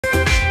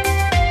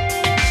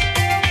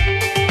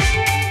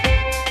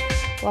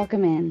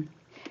welcome in.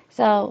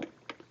 So,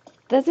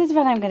 this is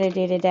what I'm going to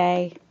do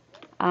today.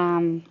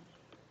 Um,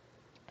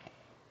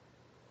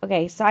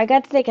 okay, so I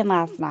got to thinking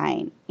last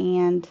night,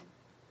 and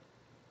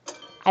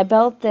I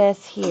built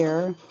this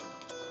here,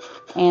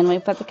 and we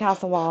put the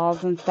castle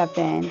walls and stuff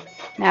in.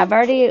 Now, I've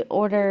already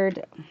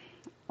ordered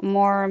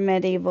more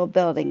medieval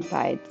building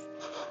sites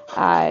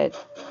uh,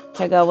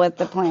 to go with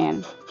the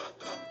plan.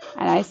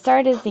 And I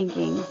started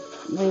thinking,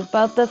 we've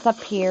built this up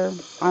here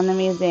on the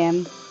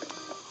museum,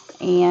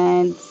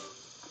 and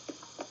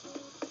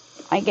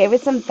I gave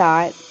it some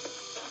thought,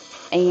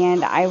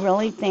 and I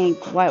really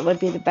think what would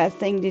be the best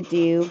thing to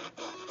do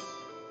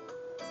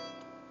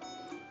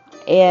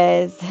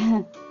is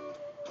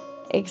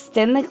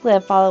extend the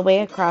cliff all the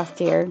way across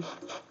here.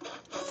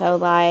 So,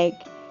 like,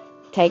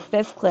 take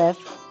this cliff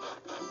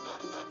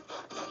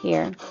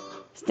here,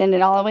 extend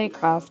it all the way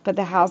across, put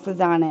the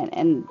houses on it,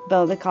 and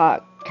build the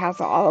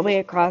castle all the way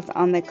across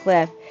on the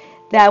cliff.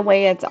 That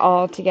way it's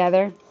all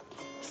together.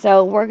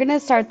 So, we're going to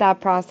start that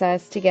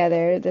process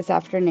together this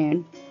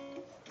afternoon.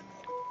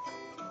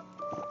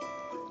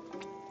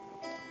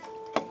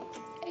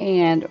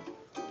 And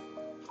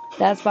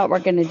that's what we're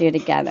going to do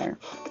together.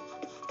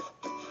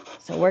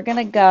 So, we're going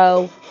to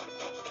go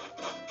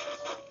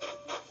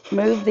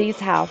move these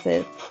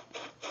houses.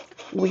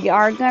 We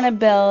are going to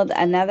build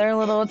another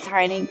little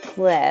tiny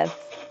cliff,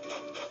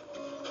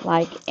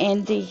 like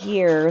into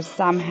here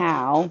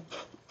somehow.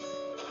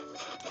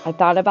 I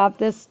thought about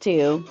this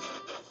too.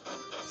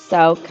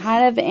 So,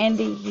 kind of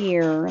into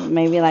here,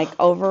 maybe like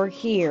over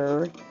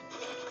here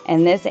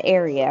in this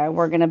area,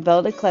 we're going to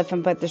build a cliff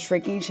and put the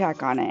shrinking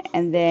shack on it.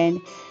 And then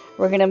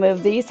we're going to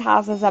move these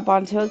houses up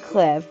onto a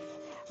cliff.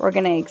 We're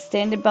going to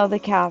extend and build the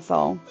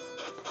castle.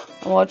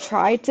 We'll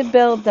try to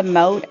build the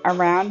moat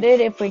around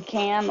it if we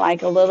can,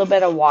 like a little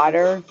bit of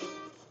water.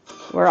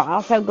 We're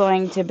also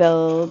going to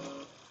build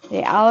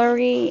the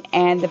Ellery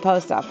and the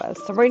post office.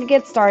 So we're going to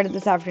get started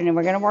this afternoon.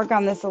 We're going to work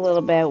on this a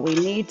little bit. We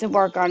need to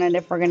work on it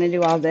if we're going to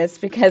do all this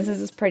because this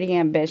is pretty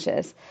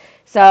ambitious.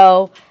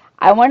 So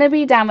I want to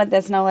be done with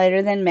this no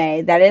later than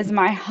May. That is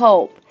my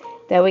hope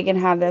that we can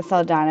have this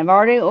all done. I've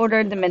already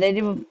ordered the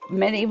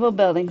medieval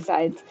building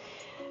sites.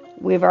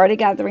 We've already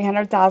got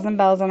 300,000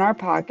 bells in our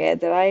pocket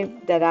that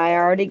I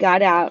already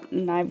got out,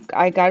 and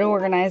I got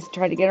organized to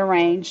try to get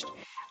arranged.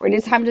 We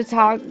did time to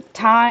talk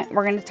time.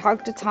 We're going to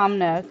talk to Tom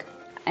Nook,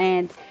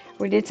 and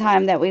we did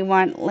time that we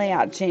want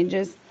layout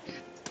changes,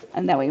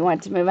 and that we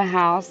want to move a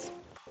house,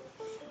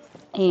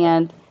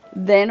 and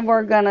then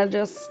we're gonna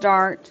just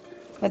start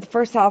with the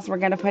first house. We're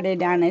gonna put it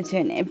down into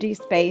an empty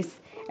space,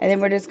 and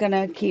then we're just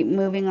gonna keep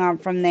moving on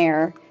from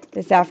there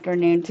this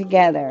afternoon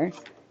together.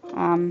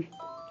 Um,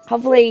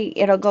 Hopefully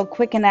it'll go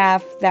quick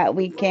enough that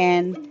we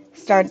can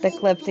start the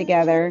clip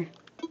together.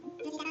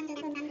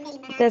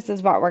 This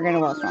is what we're going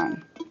to work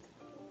on.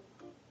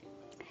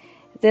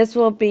 This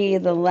will be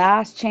the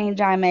last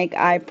change I make,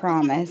 I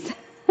promise,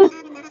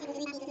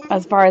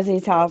 as far as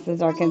these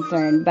houses are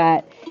concerned.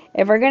 But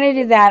if we're going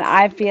to do that,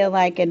 I feel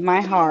like in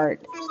my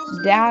heart,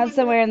 down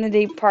somewhere in the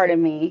deep part of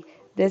me,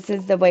 this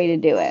is the way to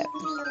do it.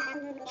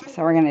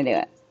 So we're going to do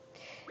it.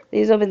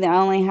 These will be the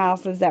only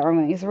houses that we're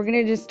moving. So we're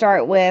going to just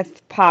start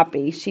with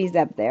Poppy. She's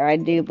up there, I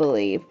do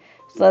believe.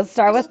 So let's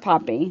start with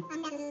Poppy.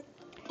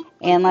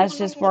 And let's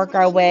just work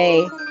our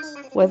way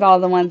with all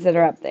the ones that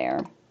are up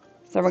there.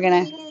 So we're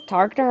going to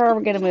talk to her.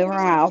 We're going to move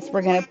her house.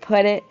 We're going to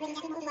put it.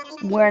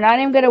 We're not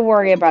even going to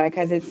worry about it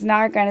because it's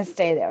not going to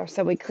stay there.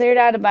 So we cleared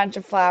out a bunch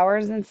of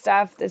flowers and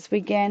stuff this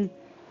weekend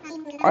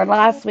or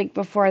last week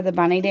before the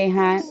Bunny Day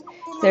hunt.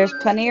 There's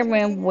plenty of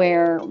room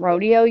where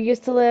Rodeo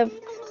used to live.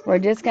 We're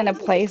just going to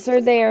place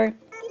her there,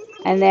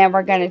 and then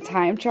we're going to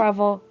time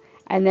travel,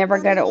 and then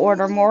we're going to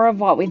order more of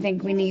what we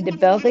think we need to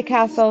build the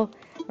castle.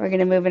 We're going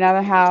to move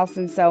another house,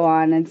 and so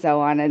on, and so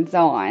on, and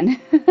so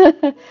on.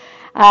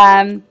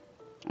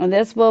 And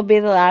this will be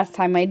the last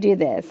time I do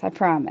this, I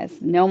promise.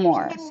 No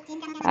more.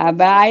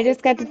 But I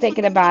just got to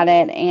thinking about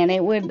it, and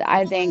it would,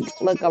 I think,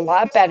 look a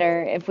lot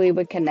better if we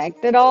would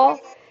connect it all.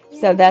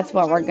 So that's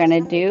what we're going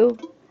to do.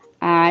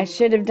 I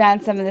should have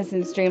done some of this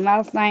in stream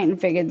last night and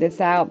figured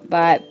this out,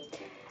 but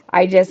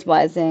I just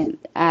wasn't.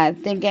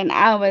 Thinking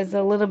I was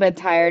a little bit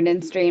tired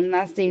in stream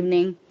last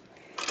evening.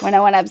 When I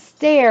went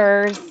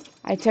upstairs,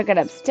 I took it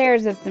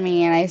upstairs with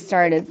me and I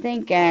started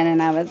thinking,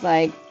 and I was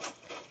like,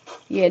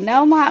 you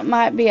know what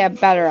might be a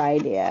better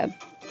idea?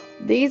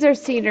 These are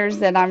cedars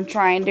that I'm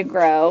trying to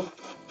grow.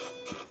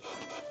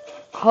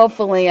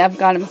 Hopefully, I've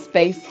got them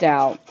spaced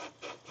out.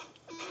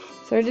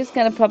 So we're just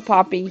going to put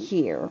Poppy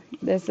here.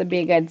 This would be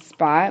a good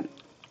spot.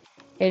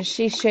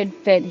 She should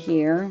fit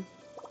here.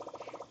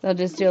 They'll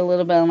just do a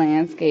little bit of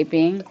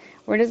landscaping.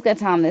 We're just going to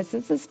tell them this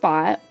is the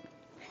spot.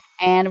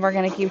 And we're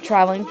going to keep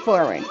traveling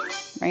forward.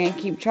 We're going to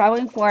keep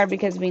traveling forward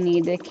because we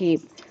need to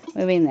keep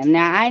moving them.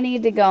 Now, I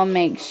need to go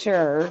make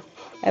sure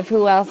of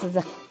who else is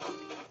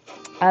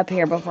up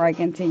here before I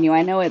continue.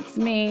 I know it's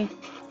me.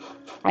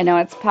 I know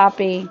it's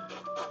Poppy.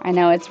 I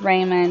know it's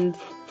Raymond.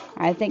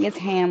 I think it's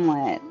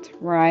Hamlet,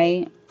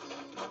 right?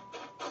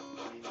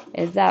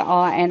 Is that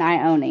all? And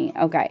Ione.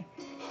 Okay.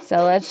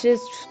 So let's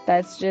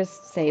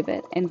just save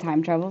it and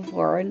time travel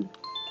forward.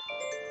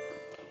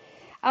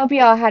 I hope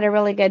you all had a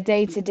really good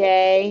day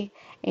today,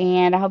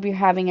 and I hope you're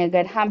having a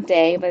good hump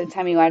day. By the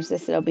time you watch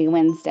this, it'll be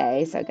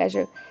Wednesday. So,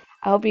 I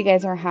hope you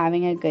guys are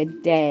having a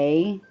good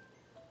day.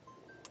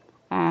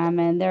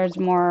 And there's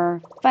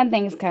more fun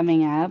things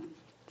coming up.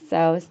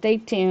 So stay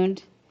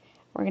tuned.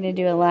 We're going to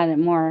do a lot of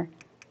more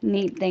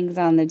neat things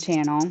on the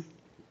channel.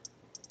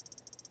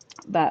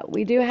 But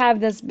we do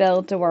have this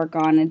build to work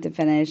on and to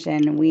finish,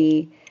 and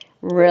we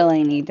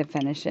really need to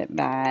finish it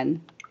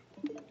bad.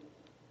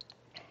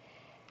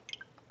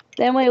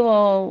 Then we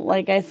will,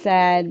 like I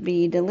said,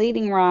 be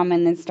deleting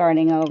ramen and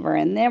starting over,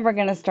 and then we're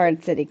going to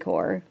start City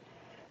Core.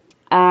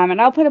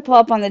 And I'll put a poll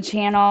up on the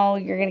channel.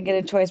 You're going to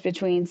get a choice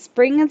between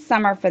spring and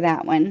summer for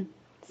that one.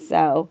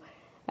 So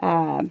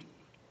uh,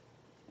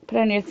 put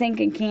on your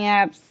thinking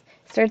caps.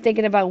 Start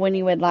thinking about when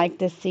you would like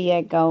to see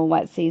it go,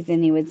 what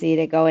season you would see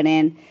it going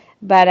in.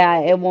 But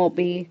it won't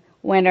be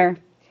winter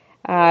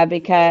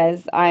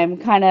because I'm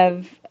kind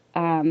of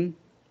I'm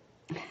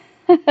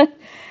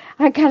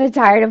kind of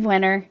tired of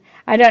winter.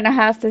 I don't know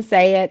how else to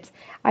say it.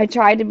 I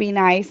try to be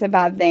nice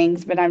about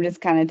things, but I'm just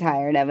kind of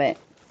tired of it.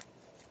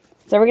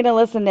 So we're gonna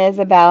listen to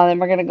Isabel, and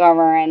we're gonna go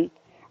over and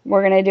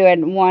we're gonna do it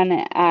one.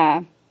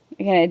 We're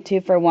gonna do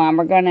 2 for 1.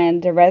 We're gonna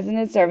into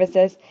resident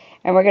services,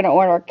 and we're gonna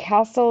order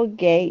castle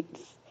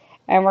gates,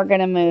 and we're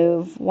gonna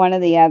move one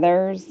of the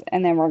others,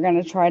 and then we're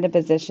gonna try to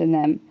position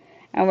them,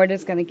 and we're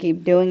just gonna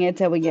keep doing it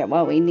till we get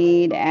what we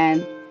need,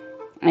 and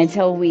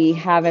until we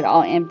have it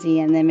all empty,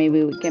 and then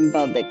maybe we can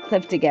build the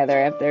cliff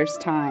together if there's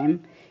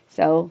time.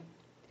 So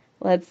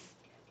let's.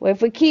 Well,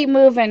 if we keep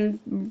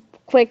moving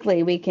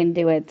quickly, we can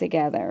do it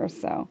together.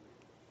 So.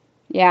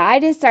 Yeah, I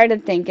just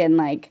started thinking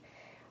like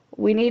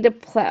we need to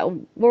play.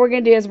 What we're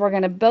gonna do is we're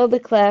gonna build the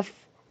cliff,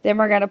 then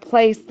we're gonna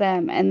place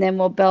them, and then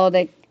we'll build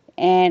it,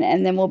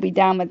 and then we'll be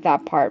done with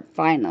that part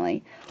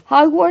finally.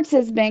 Hogwarts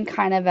has been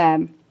kind of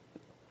a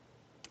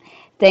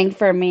thing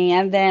for me,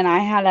 and then I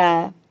had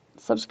a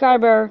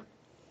subscriber,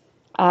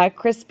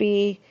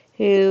 Crispy,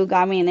 who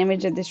got me an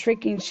image of the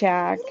Shrieking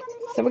Shack,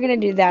 so we're gonna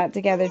do that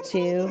together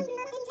too.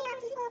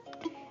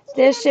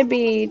 This should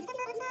be.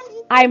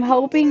 I'm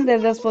hoping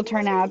that this will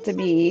turn out to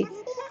be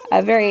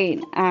a very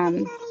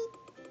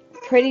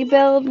pretty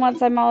build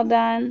once I'm all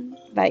done.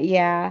 But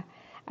yeah,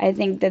 I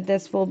think that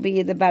this will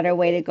be the better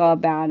way to go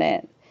about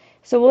it.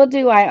 So we'll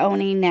do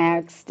Ione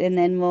next, and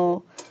then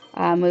we'll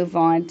move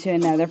on to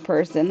another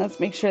person. Let's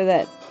make sure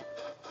that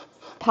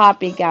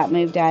Poppy got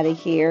moved out of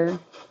here.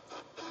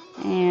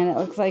 And it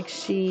looks like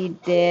she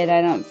did.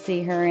 I don't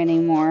see her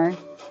anymore.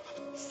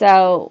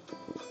 So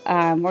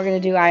we're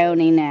going to do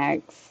Ione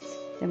next.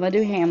 Then we'll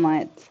do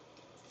Hamlet,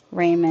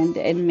 Raymond,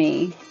 and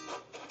me.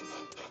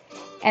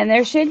 And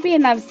there should be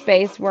enough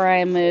space where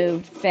I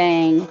moved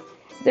Fang.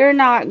 They're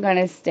not going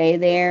to stay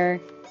there,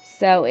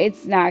 so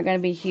it's not going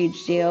to be a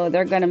huge deal.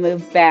 They're going to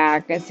move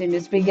back as soon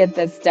as we get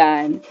this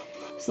done.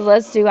 So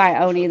let's do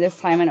Ione this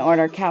time and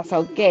order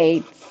Castle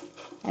Gates,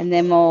 and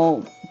then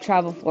we'll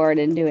travel forward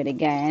and do it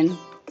again.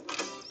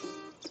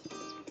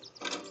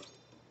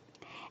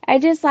 I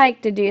just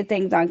like to do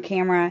things on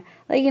camera,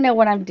 let you know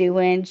what I'm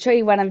doing, show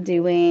you what I'm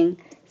doing.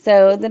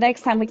 So the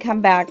next time we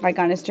come back, like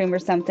on a stream or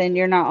something,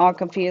 you're not all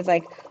confused,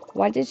 like,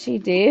 what did she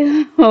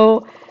do?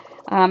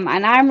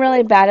 And I'm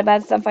really bad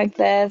about stuff like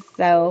this,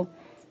 so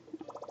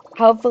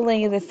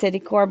hopefully the city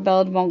core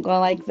build won't go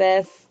like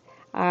this.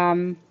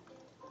 Um,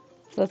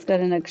 so let's go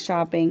to Nook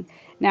Shopping.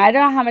 Now, I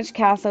don't know how much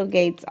castle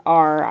gates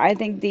are. I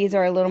think these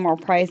are a little more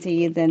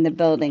pricey than the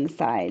building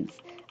sides,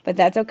 but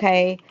that's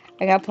okay.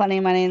 I got plenty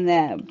of money in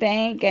the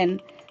bank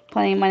and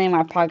plenty of money in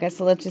my pocket,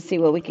 so let's just see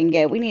what we can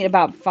get. We need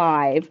about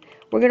 5.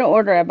 We're going to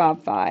order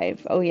about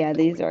 5. Oh, yeah,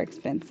 these are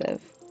expensive.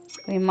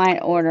 We might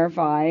order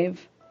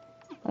 5.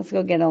 Let's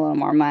go get a little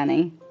more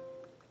money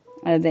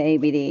out of the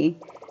ABD.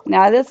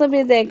 Now, this will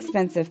be the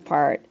expensive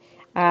part.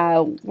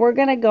 We're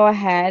going to go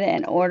ahead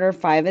and order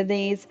 5 of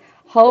these.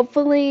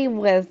 Hopefully,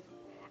 we'll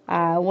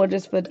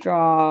just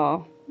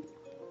withdraw.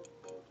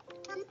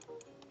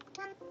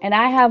 And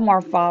I have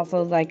more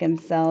fossils I can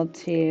sell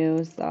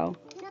too, so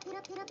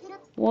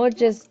we'll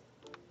just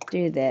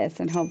do this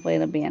and hopefully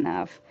it'll be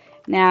enough.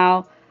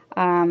 Now,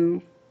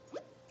 I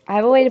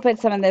have a way to put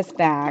some of this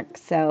back,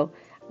 so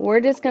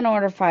we're just going to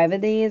order 5 of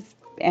these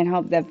and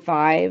hope that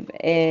 5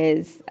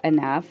 is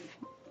enough.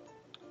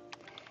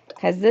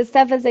 Because this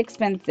stuff is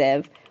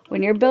expensive.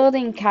 When you're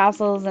building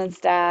castles and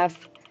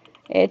stuff,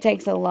 it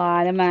takes a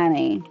lot of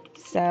money.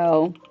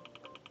 So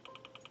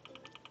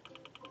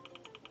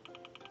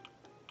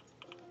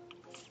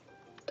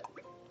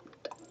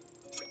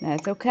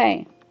that's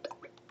okay.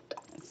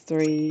 It's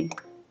 3,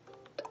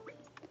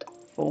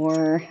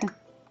 4.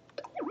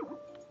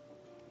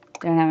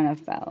 Don't have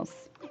enough bells.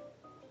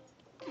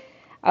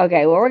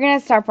 Okay, well, we're going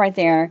to stop right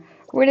there.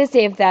 We're going to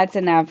see if that's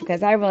enough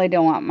because I really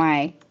don't want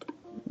my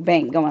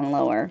bank going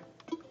lower.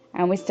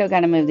 And we still got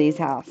to move these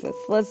houses.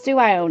 Let's do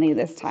Ione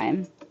this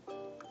time.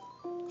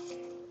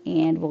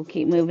 And we'll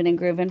keep moving and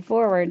grooving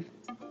forward.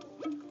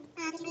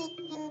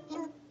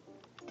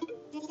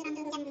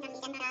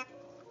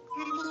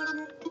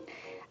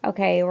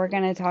 Okay, we're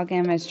gonna talk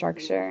image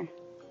structure.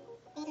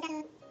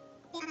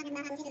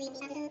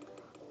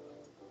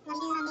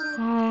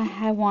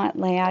 I want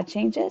layout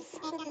changes.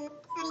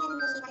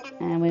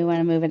 And we want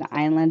to move an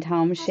island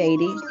home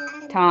shady.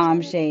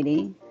 Tom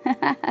shady.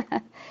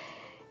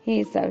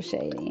 He's so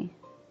shady.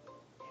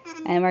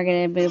 And we're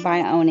gonna move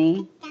by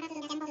Oni.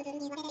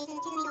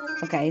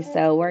 Okay,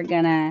 so we're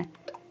gonna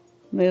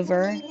move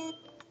her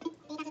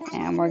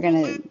and we're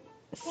gonna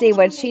see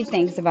what she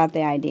thinks about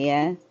the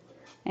idea.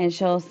 And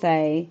she'll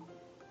say,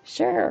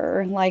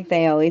 sure, like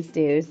they always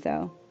do.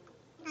 So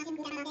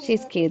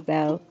she's cute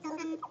though.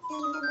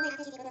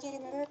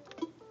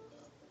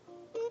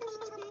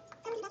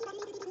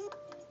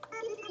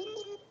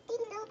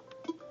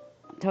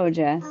 Told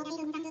ya.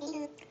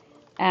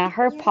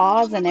 Her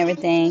paws and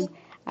everything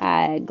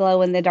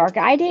glow in the dark.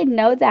 I didn't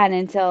know that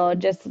until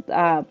just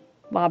a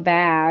while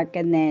back,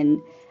 and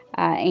then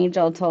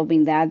Angel told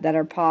me that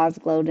her paws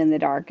glowed in the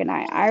dark, and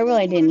I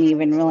really didn't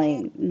even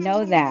really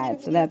know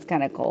that, so that's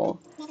kind of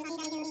cool.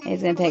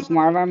 He's gonna take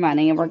more of our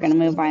money, and we're gonna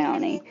move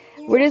Ione.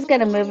 We're just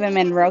gonna move him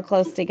in real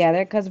close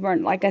together because we're,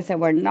 like I said,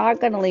 we're not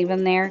gonna leave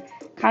him there.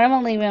 Kind of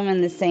gonna leave him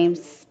in the same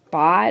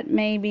spot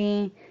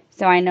maybe.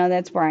 So I know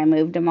that's where I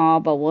moved them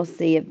all, but we'll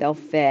see if they'll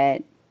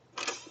fit.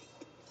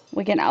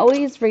 We can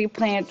always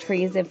replant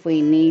trees if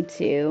we need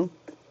to.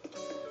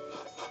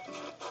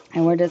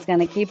 And we're just going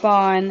to keep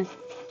on.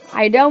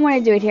 I don't want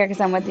to do it here because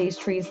I want these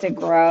trees to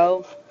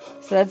grow.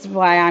 So that's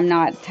why I'm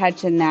not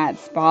touching that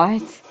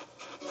spot.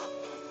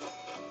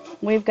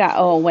 We've got,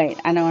 oh wait,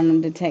 I don't want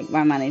them to take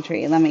my money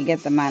tree. Let me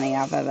get the money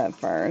off of it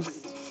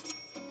first.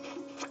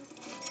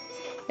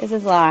 This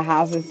is a lot of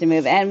houses to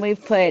move. And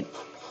we've put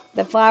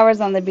the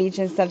flowers on the beach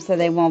and stuff so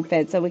they won't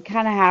fit. So we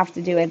kind of have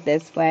to do it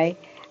this way.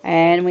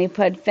 And we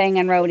put Fang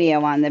and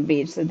Rodeo on the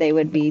beach so they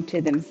would be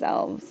to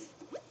themselves.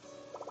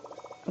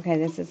 Okay,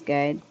 this is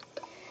good.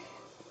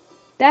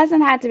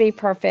 Doesn't have to be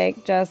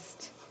perfect,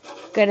 just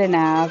good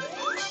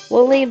enough.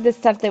 We'll leave the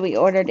stuff that we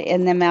ordered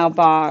in the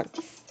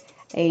mailbox,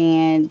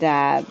 and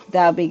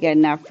that'll be good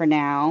enough for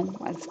now.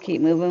 Let's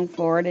keep moving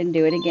forward and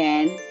do it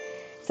again.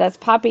 So that's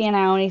Poppy and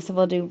Ione, so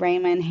we'll do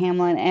Raymond,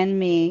 Hamlin, and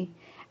me.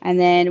 And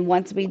then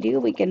once we do,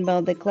 we can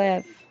build the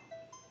cliff.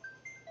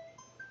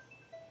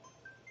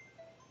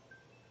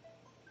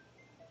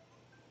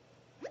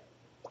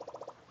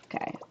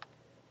 Okay.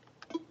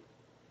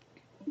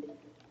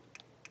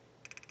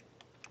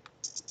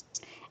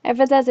 And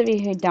for those of you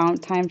who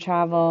don't time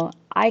travel,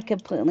 I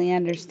completely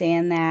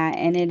understand that,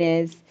 and it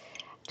is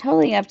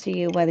totally up to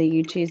you whether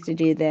you choose to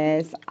do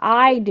this.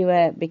 I do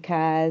it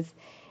because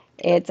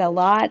it's a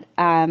lot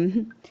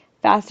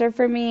faster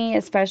for me,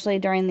 especially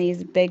during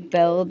these big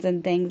builds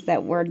and things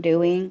that we're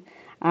doing.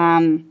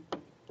 Um,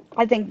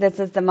 I think this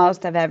is the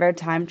most I've ever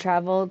time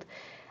traveled.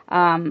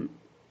 Um,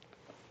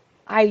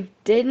 I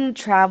didn't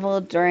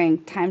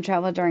time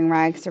travel during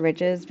Rags to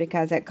Riches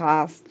because it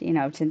cost,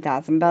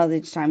 10,000 bells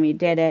each time you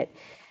did it.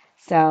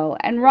 So,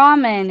 and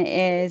ramen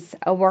is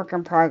a work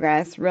in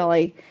progress,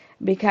 really,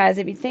 because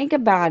if you think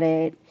about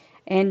it,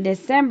 in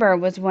December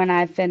was when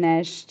I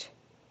finished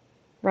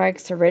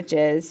Rags to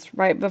Riches,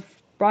 right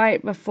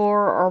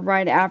before or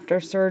right after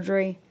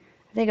surgery.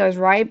 I think it was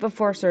right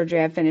before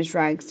surgery I finished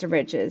Rags to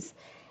Riches.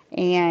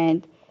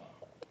 And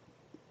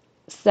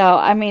so,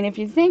 I mean, if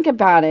you think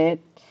about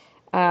it,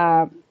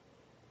 uh,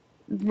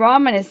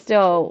 ramen is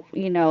still,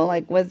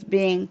 like was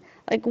being,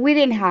 like we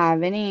didn't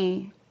have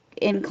any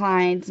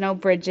inclines, no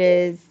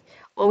bridges.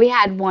 Well, we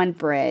had one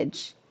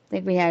bridge. I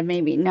think we had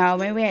maybe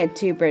we had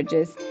two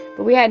bridges,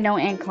 but we had no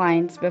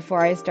inclines before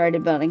I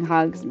started building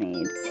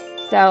Hogsmeade.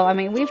 So, I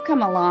mean, we've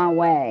come a long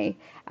way.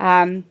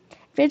 Um,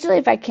 Eventually,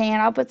 if I can,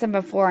 I'll put some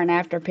before and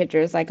after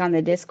pictures, like on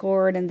the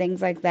Discord and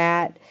things like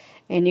that.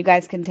 And you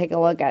guys can take a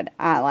look at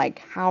like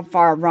how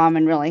far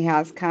ramen really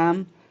has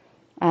come.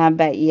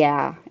 But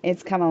yeah,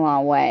 it's come a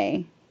long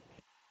way.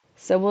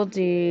 So we'll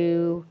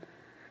do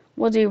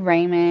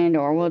Raymond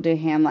or we'll do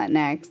Hamlet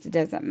next. It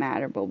doesn't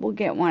matter, but we'll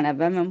get one of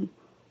them and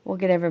we'll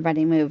get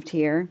everybody moved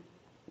here.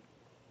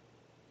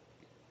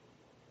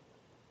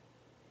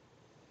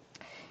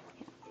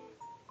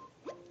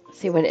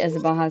 See what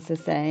Isabel has to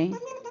say.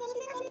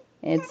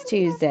 It's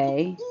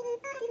Tuesday.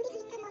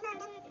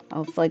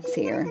 Oh, Flick's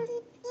here.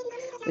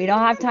 We don't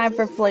have time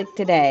for Flick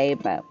today,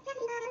 but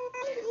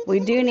we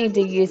do need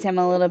to use him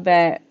a little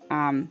bit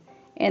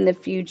in the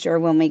future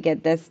when we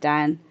get this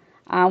done.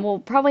 We'll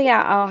probably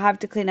I'll have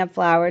to clean up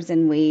flowers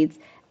and weeds.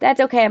 That's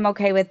okay. I'm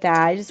okay with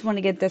that. I just want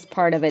to get this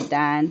part of it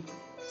done.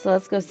 So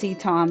let's go see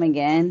Tom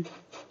again.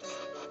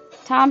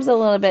 Tom's a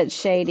little bit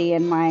shady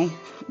in my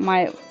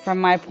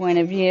from my point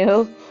of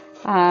view.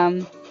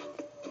 Um,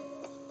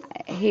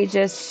 he's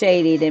just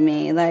shady to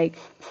me. Like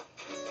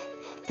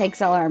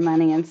takes all our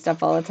money and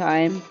stuff all the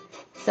time.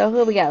 So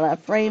who we got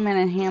left? Raymond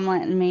and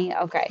Hamlet and me.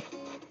 Okay,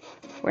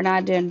 we're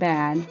not doing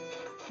bad.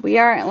 We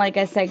are, like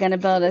I said, going to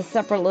build a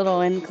separate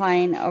little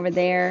incline over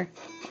there,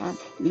 or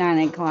not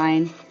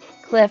incline,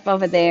 cliff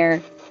over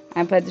there,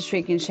 and put the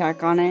Shrieking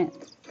Shack on it.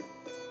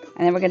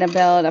 And then we're going to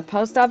build a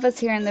post office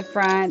here in the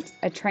front,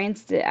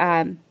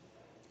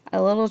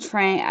 a little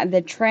train,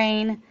 the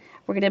train.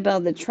 We're going to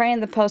build the train,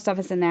 the post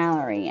office, and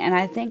gallery. And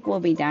I think we'll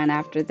be done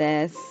after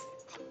this.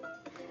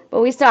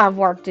 But we still have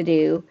work to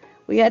do.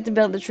 We have to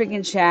build the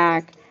chicken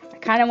shack. I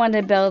kind of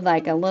wanted to build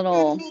like a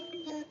little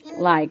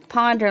like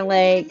pond or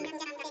lake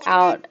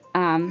out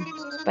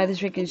by the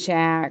chicken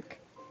shack.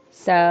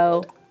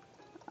 So,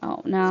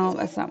 oh no,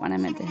 that's not what I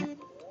meant to hit.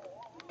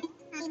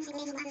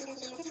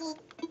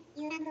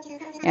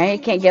 Yeah, he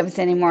can't give us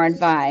any more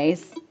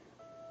advice.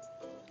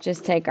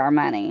 Just take our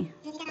money.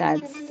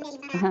 That's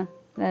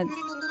that's.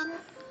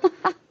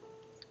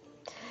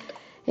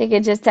 He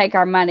could just take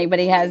our money, but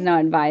he has no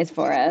advice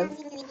for us.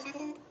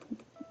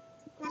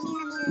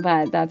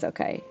 But that's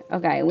okay.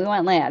 Okay, we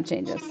want layout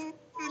changes.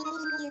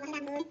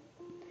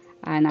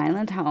 An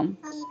island home.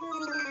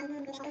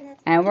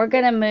 And we're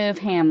going to move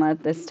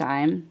Hamlet this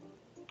time.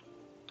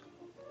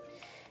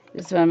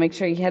 Just want to make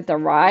sure you hit the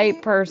right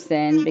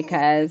person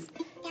because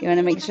you want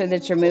to make sure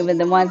that you're moving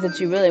the ones that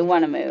you really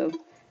want to move.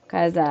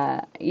 Because,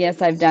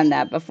 yes, I've done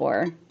that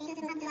before.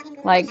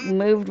 Like,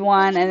 moved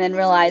one and then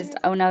realized,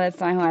 oh no, that's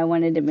not who I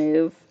wanted to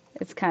move.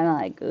 It's kind of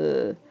like,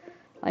 ugh,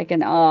 like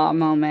an awe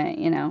moment,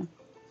 you know.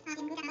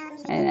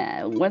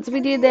 And once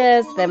we do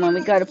this, then when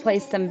we go to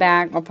place them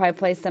back, we'll probably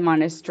place them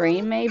on a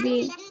stream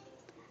maybe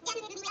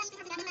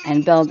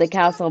and build the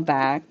castle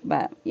back.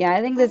 But yeah,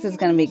 I think this is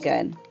going to be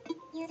good.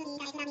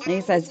 And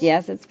he says,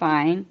 yes, it's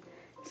fine.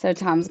 So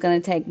Tom's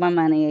going to take my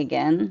money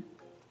again.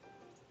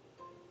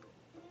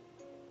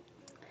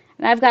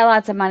 And I've got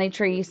lots of money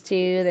trees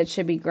too that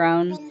should be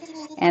grown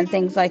and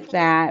things like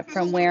that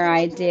from where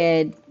I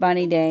did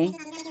Bunny Day.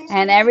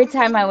 And every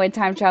time I would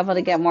time travel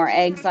to get more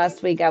eggs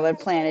last week, I would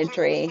plant a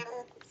tree.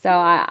 So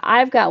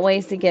I've got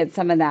ways to get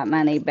some of that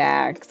money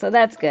back. So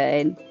that's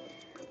good.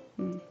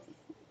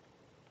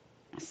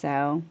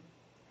 So,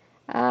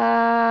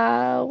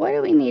 what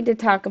do we need to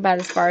talk about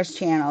as far as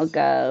channel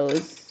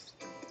goes?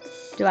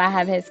 Do I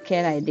have his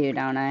kid? I do,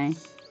 don't I?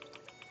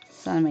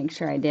 Just want to make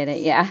sure I did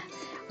it. Yeah.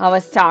 I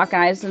was talking.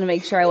 I just want to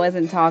make sure I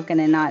wasn't talking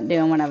and not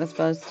doing what I was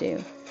supposed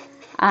to.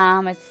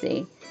 Let's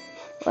see.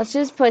 Let's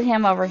just put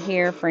him over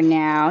here for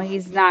now.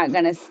 He's not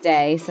going to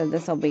stay, so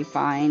this will be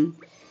fine.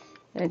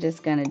 They're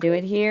just going to do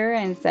it here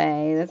and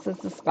say, this is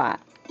the spot.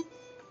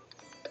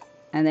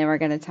 And then we're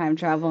going to time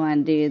travel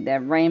and do the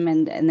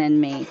Raymond and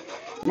then me.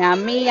 Now,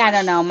 me, I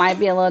don't know, might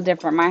be a little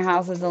different. My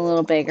house is a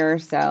little bigger,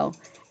 so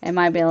it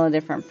might be a little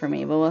different for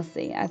me, but we'll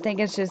see. I think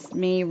it's just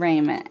me,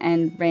 Raymond,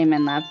 and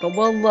Raymond left. But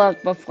we'll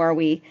look before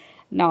we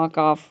knock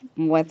off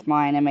with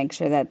mine and make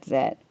sure that's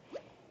it.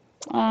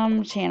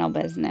 Channel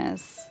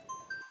business.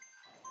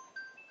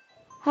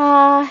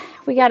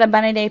 We got a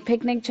Bunny Day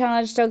picnic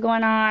challenge still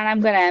going on.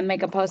 I'm going to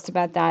make a post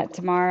about that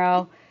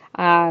tomorrow.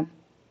 Uh,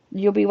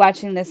 you'll be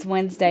watching this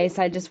Wednesday,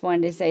 so I just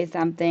wanted to say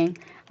something.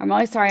 I'm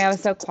really sorry I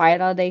was so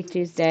quiet all day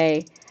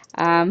Tuesday,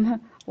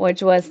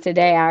 which was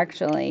today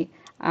actually.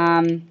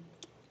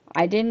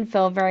 I didn't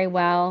feel very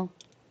well,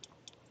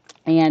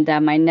 and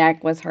my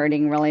neck was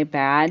hurting really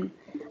bad.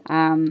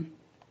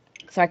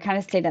 So I kind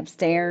of stayed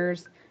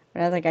upstairs,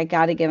 but I was like, I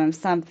got to give him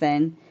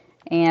something.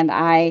 And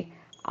I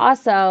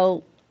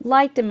also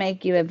like to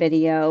make you a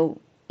video,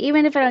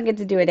 even if I don't get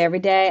to do it every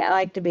day. I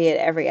like to be it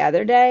every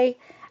other day.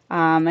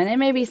 And it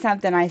may be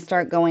something I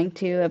start going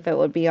to if it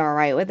would be all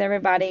right with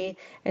everybody.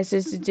 It's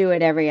just to do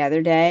it every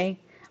other day,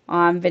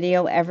 on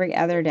video every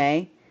other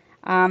day.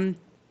 So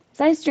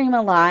I stream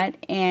a lot,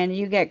 and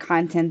you get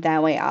content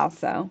that way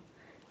also.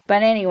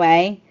 But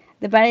anyway,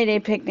 the Bunny Day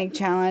Picnic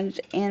Challenge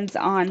ends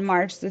on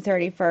March the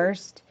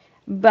 31st,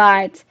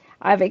 but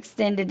I've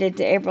extended it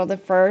to April the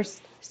 1st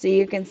so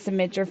you can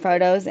submit your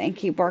photos and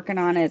keep working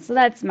on it. So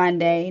that's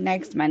Monday.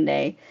 Next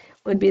Monday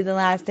would be the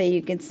last day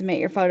you can submit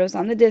your photos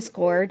on the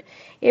Discord.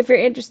 If you're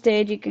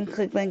interested, you can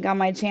click link on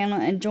my channel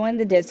and join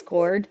the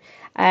Discord.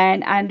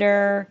 And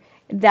under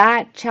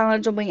that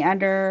challenge will be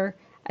under,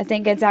 I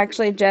think it's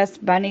actually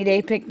just Bunny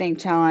Day Picnic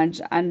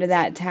Challenge under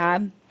that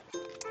tab.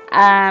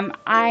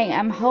 I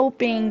am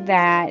hoping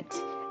that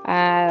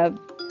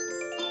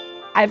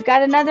I've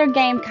got another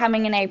game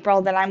coming in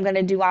April that I'm going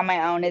to do on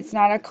my own. It's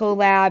not a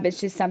collab, it's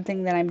just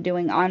something that I'm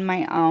doing on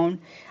my own.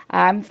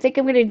 I think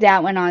I'm going to do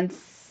that one on,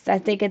 I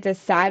think it's a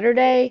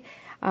Saturday.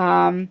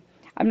 I'm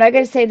not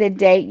going to say the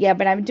date yet,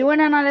 but I'm doing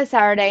it on a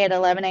Saturday at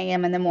 11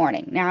 a.m. in the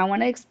morning. Now, I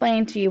want to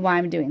explain to you why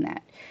I'm doing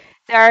that.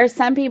 There are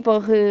some people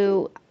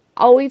who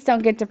always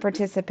don't get to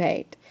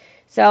participate.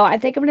 So I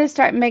think I'm going to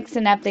start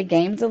mixing up the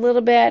games a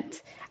little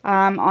bit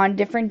on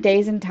different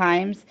days and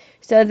times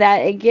so that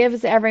it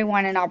gives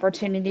everyone an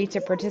opportunity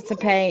to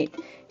participate,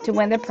 to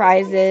win the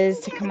prizes,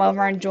 to come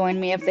over and join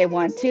me if they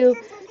want to.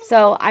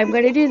 So I'm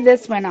going to do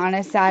this one on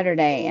a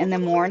Saturday in the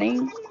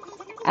morning.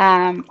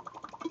 Um,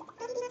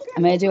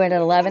 I'm going to do it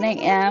at 11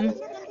 a.m.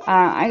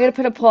 I'm going to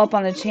put a poll up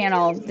on the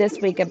channel this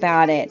week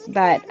about it,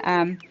 but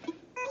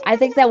I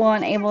think that will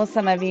enable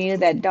some of you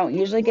that don't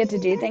usually get to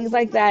do things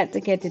like that to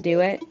get to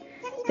do it.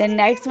 The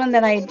next one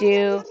that I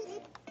do,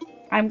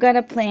 I'm going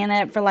to plan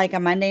it for like a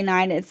Monday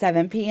night at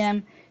 7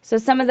 p.m. So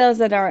some of those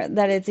that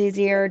it's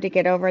easier to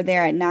get over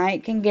there at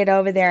night can get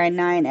over there at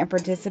night and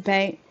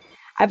participate.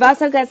 I've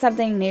also got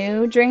something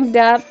new dreamed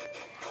up.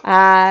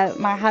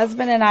 My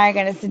husband and I are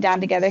going to sit down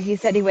together. He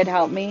said he would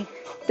help me.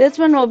 This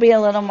one will be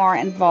a little more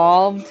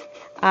involved,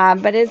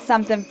 but it's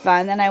something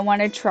fun that I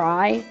want to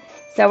try.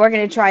 So we're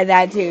going to try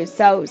that too.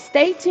 So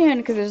stay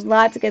tuned because there's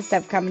lots of good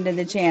stuff coming to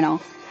the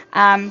channel.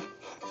 Um,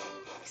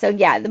 so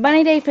yeah, the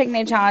Bunny Day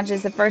Picnic Challenge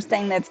is the first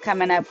thing that's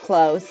coming up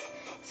close.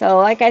 So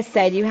like I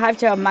said, you have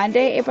till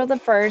Monday, April the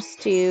 1st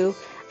to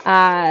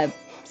uh,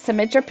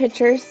 submit your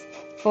pictures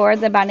for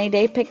the Bunny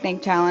Day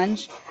Picnic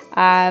Challenge.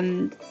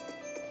 Um,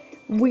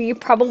 we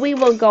probably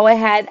will go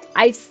ahead.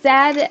 I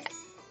said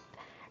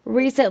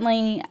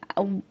recently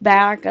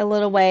back a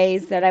little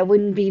ways that I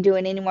wouldn't be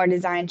doing any more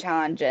design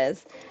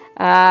challenges.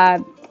 Uh,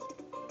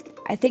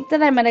 I think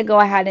that I'm going to go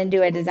ahead and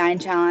do a design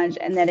challenge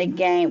and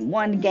then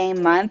one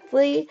game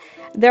monthly.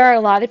 There are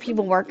a lot of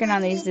people working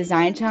on these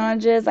design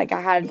challenges. Like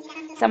I had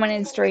someone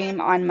in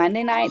stream on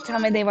Monday night tell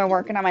me they were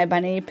working on my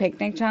bunny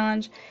picnic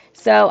challenge.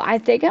 So I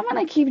think I'm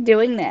going to keep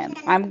doing them.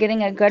 I'm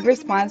getting a good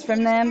response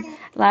from them.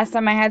 Last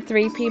time I had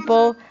 3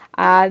 people.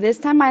 This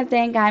time I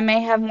think I may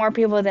have more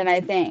people than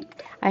I think.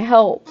 I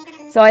hope.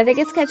 So I think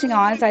it's catching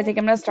on. So I think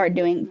I'm going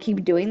to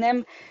keep doing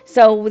them.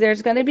 So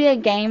there's going to be a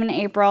game in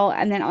April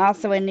and then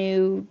also a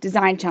new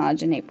design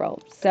challenge in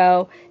April.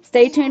 So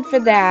stay tuned for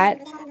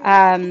that.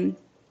 Um,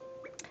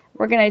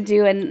 we're going to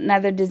do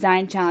another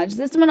design challenge.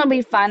 This one will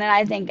be fun, and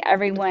I think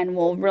everyone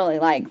will really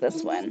like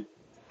this one.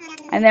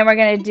 And then we're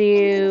going to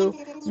do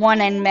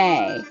one in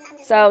May.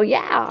 So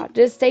yeah,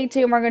 just stay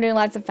tuned. We're going to do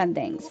lots of fun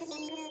things.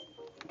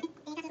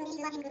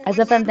 Lots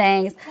of fun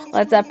things.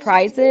 Lots of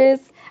prizes.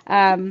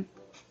 Um,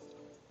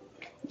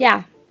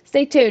 yeah,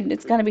 stay tuned.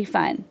 It's going to be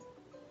fun.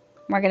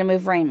 We're going to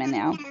move Raymond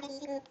now.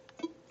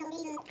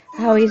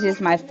 Oh, he's just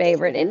my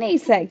favorite. Isn't he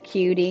so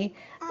cutie?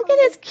 Look at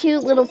his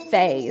cute little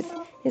face.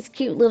 His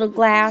cute little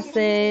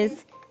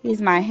glasses.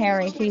 He's my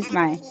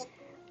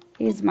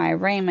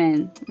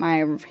Raymond,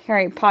 my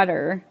Harry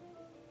Potter.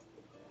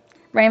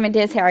 Raymond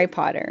is Harry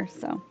Potter,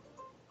 so.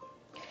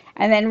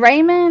 And then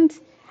Raymond,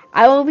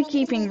 I will be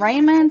keeping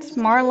Raymond,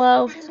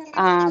 Marlowe,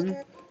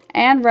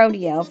 and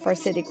Rodeo for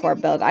City Core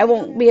build. I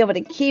won't be able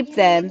to keep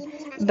them,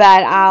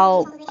 but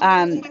I'll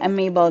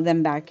amiibo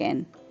them back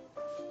in.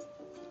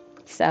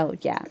 So,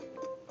 yeah.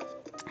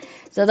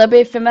 So there'll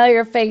be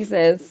familiar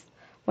faces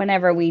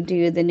whenever we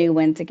do the new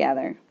one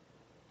together.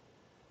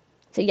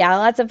 So yeah,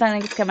 lots of fun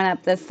things coming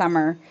up this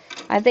summer.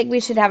 I think we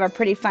should have a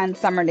pretty fun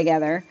summer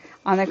together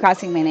on the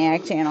Crossing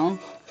Maniac channel.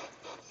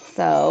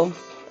 So,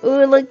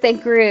 ooh, look, they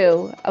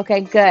grew.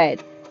 Okay,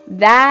 good.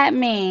 That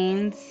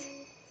means,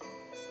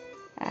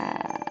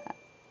 uh,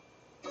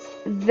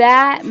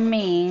 that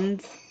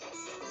means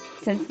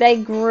since they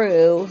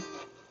grew,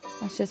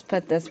 let's just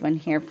put this one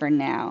here for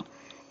now,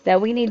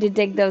 that we need to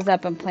dig those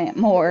up and plant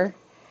more.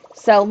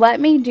 So let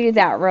me do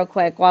that real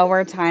quick while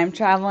we're time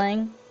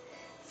traveling.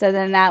 So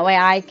then that way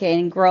I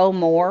can grow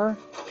more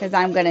because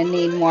I'm going to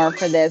need more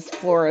for this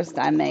forest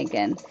I'm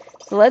making.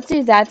 So let's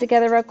do that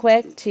together real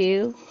quick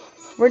too.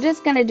 We're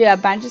just going to do a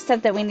bunch of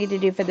stuff that we need to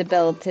do for the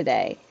build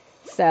today.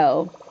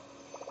 So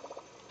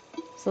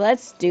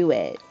let's do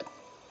it.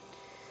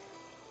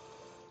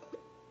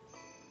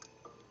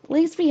 At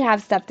least we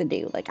have stuff to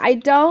do. Like I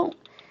don't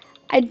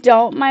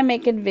mind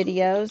making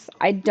videos.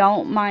 I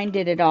don't mind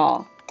it at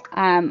all.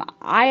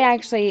 I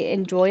actually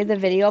enjoy the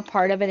video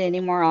part of it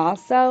anymore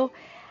also.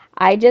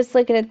 I just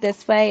look at it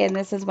this way, and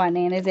this is what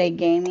Nana's A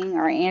Gaming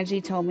or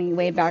Angie told me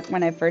way back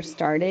when I first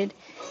started.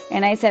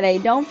 And I said, I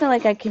don't feel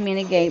like I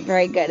communicate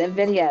very good in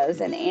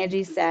videos. And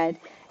Angie said,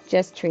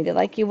 just treat it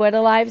like you would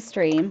a live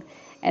stream.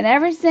 And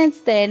ever since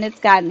then, it's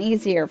gotten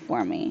easier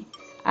for me.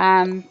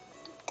 Um,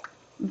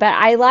 but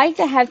I like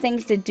to have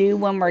things to do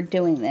when we're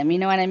doing them. You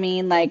know what I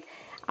mean? Like,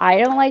 I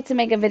don't like to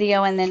make a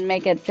video and then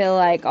make it feel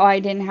like, oh, I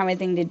didn't have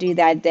anything to do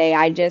that day.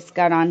 I just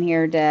got on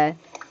here to,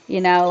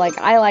 like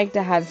I like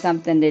to have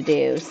something to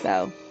do.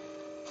 So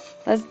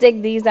let's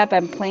dig these up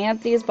and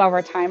plant these while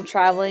we're time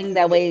traveling.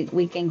 That way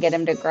we can get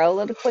them to grow a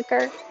little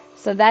quicker.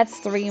 So that's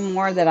 3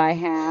 more that I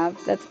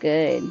have. That's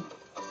good.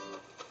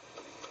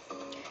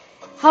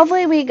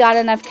 Hopefully we got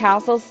enough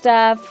castle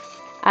stuff.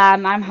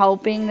 I'm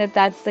hoping that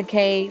that's the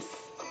case.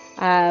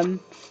 Um,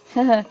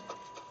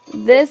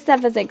 this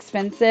stuff is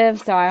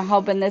expensive, so I'm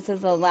hoping this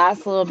is the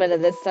last little bit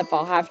of this stuff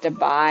I'll have to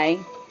buy.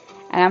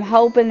 And I'm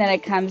hoping that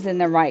it comes in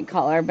the right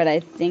color, but I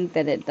think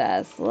that it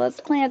does. So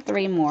let's plant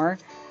 3 more.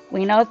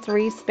 We know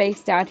 3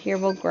 spaced out here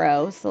will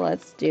grow, so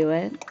let's do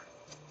it.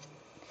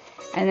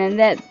 And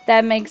then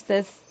that makes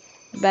this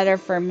better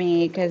for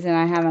me because then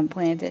I haven't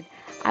planted.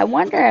 I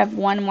wonder if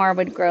 1 more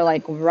would grow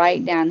like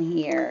right down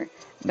here.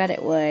 Bet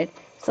it would.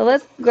 So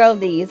let's grow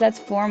these. That's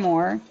 4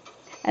 more.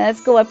 And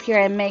let's go up here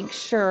and make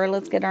sure.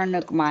 Let's get our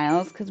Nook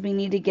Miles because we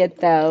need to get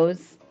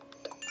those.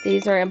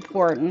 These are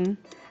important.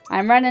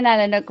 I'm running out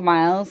of Nook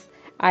Miles.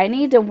 I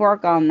need to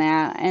work on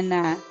that.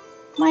 And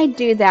might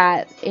do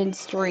that in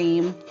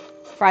stream.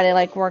 Friday,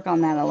 like work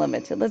on that a little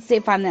bit too. Let's see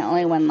if I'm the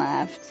only one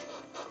left.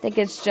 I think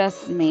it's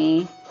just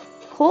me.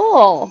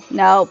 Cool.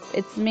 Nope,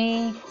 it's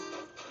me.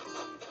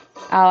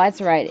 Oh,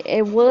 that's right.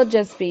 It will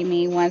just be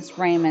me once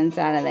Raymond's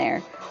out of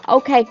there.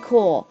 Okay,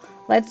 cool.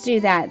 Let's do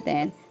that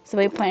then. So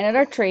we planted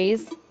our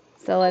trees.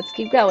 So let's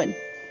keep going.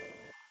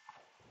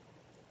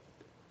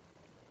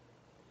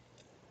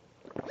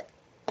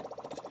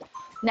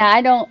 Now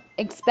I don't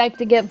expect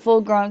to get full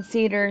grown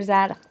cedars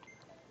out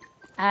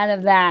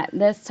of that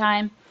this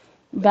time,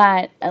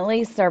 but at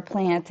least they're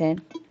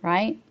planted,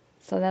 right?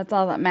 So that's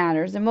all that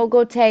matters. And we'll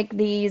go take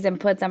these and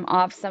put them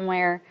off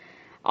somewhere,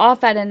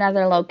 off at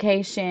another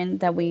location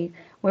that we're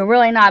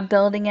really not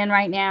building in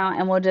right now,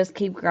 and we'll just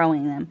keep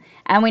growing them.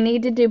 And we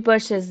need to do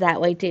bushes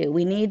that way too.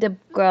 We need to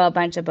grow a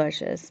bunch of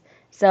bushes.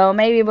 So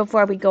maybe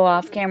before we go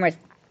off camera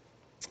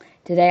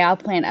today, I'll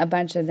plant a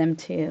bunch of them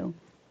too.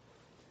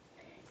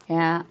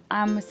 Yeah,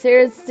 I'm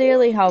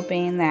sincerely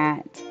hoping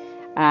that,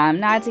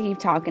 not to keep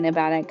talking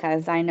about it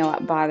because I know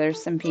it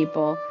bothers some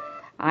people.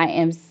 I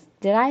am,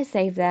 did I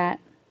save that?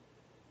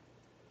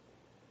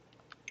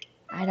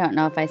 I don't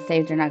know if I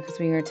saved or not because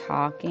we were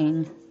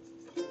talking.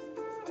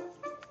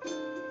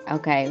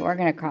 Okay, we're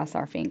going to cross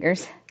our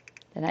fingers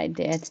that I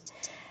did.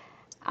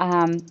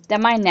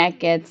 That my neck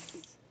gets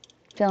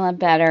feeling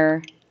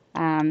better.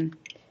 Um,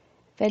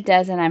 if it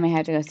doesn't, I may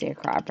have to go see a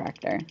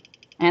chiropractor.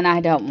 And I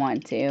don't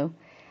want to.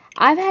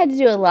 I've had to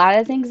do a lot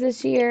of things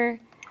this year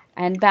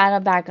and battle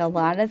back a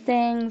lot of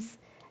things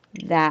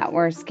that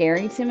were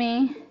scary to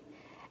me.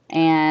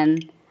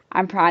 And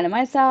I'm proud of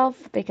myself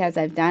because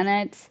I've done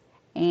it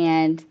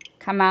and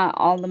come out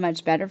all the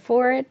much better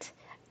for it.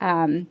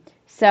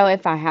 So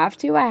if I have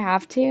to, I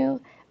have to,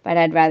 but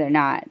I'd rather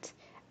not.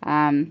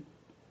 Um,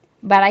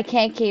 but I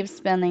can't keep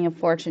spending a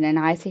fortune in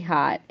icy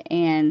hot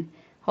and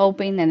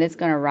hoping that it's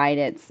going to right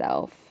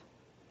itself.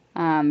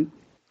 Um,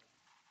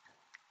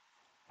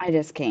 I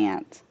just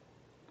can't.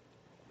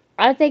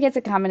 I think it's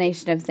a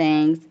combination of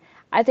things.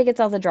 I think it's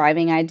all the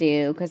driving I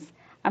do because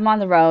I'm on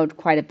the road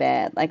quite a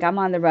bit. Like I'm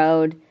on the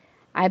road.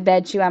 I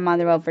bet you I'm on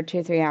the road for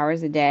 2, 3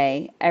 hours a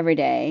day, every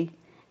day.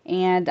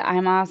 And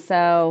I'm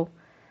also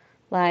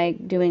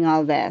like doing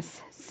all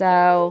this.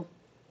 So,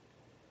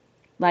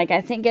 like,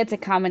 I think it's a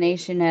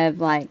combination of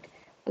like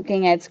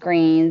looking at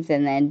screens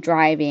and then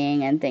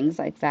driving and things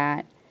like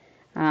that.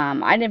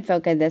 I didn't feel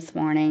good this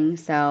morning,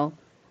 so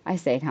I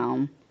stayed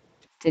home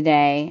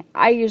today.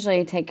 I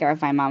usually take care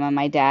of my mom and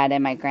my dad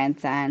and my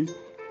grandson,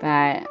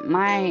 but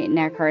my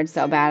neck hurts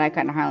so bad I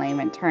couldn't hardly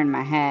even turn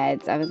my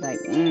head. So I was like,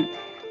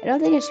 I don't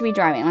think I should be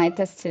driving like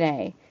this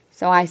today.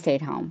 So I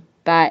stayed home.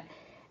 But,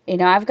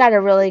 I've got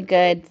a really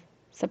good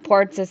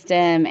support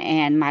system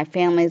and my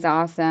family's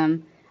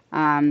awesome.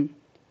 Um,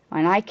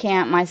 when I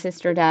can't, my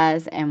sister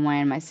does, and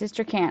when my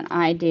sister can't,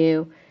 I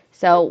do.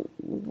 So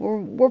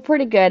we're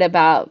pretty good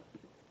about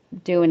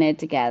doing it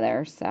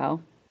together.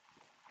 So.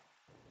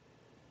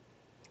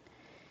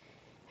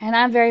 And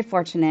I'm very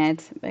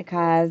fortunate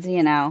because,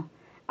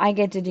 I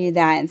get to do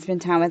that and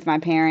spend time with my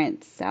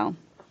parents. So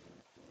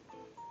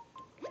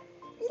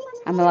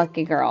I'm a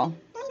lucky girl.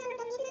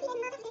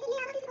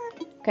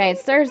 Okay,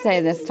 it's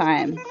Thursday this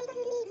time.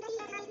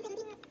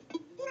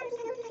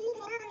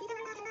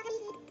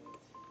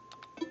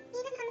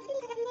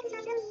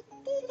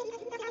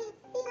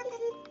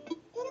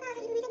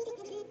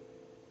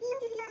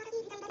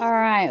 All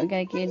right, we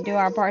gotta do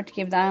our part to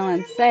keep the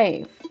island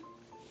safe.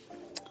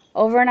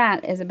 Over and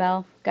out,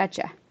 Isabel.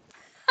 Gotcha.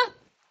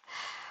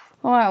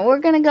 All right, we're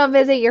gonna go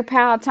visit your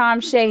pal Tom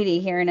Shady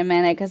here in a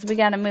minute because we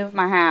gotta move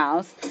my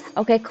house.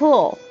 Okay,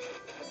 cool.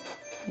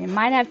 We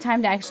might have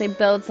time to actually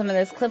build some of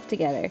this cliff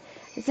together.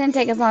 It didn't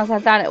take as long as I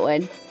thought it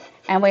would.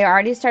 And we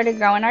already started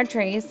growing our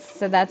trees,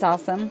 so that's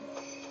awesome.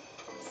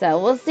 So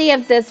we'll see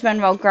if this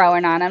one will grow or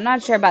not. I'm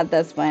not sure about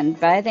this one,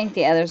 but I think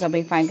the others will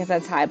be fine because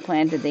that's how I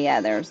planted the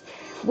others.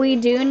 We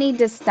do need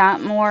to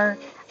stunt more,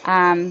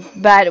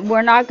 but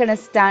we're not going to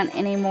stunt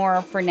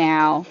anymore for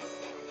now.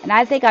 And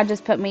I think I'll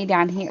just put me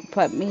down here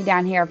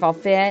if I'll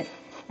fit,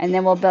 and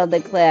then we'll build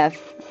the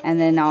cliff, and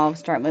then I'll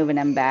start moving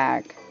them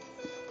back.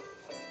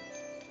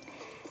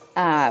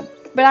 Uh,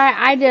 but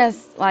I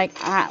just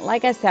like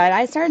I said,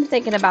 I started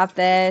thinking about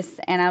this,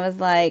 and I was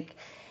like,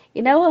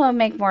 what would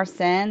make more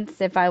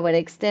sense if I would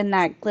extend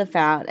that cliff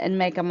out and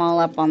make them all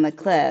up on the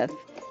cliff.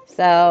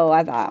 So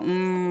I thought,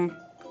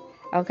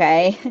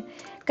 okay,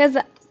 because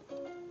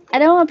I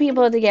don't want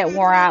people to get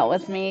wore out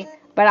with me,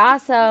 but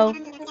also,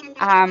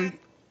 I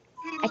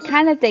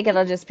kind of think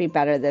it'll just be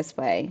better this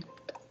way.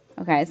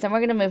 Okay, so we're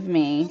gonna move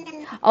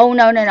me. Oh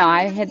no, no, no!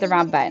 I hit the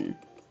wrong button.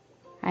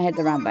 I hit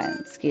the wrong button.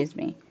 Excuse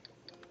me.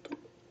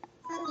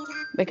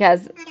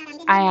 Because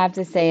I have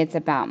to say it's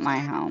about my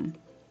home.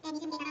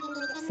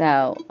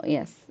 So,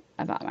 yes,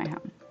 about my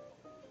home.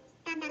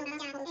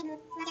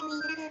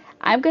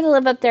 I'm going to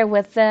live up there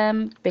with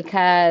them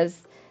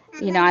because,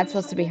 I'm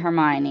supposed to be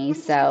Hermione,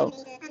 so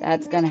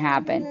that's going to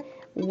happen.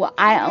 Well,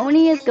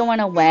 Ione is going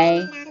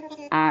away,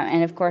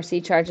 and of course,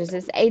 he charges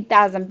us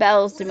 8,000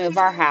 bells to move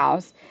our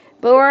house.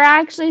 But we're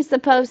actually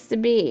supposed to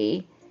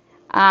be,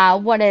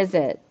 what is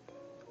it?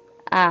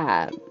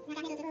 Uh,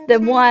 the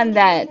one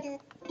that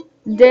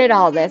did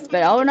all this,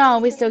 but oh no,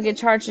 we still get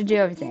charged to do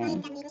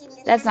everything.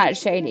 That's not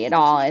shady at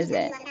all, is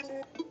it?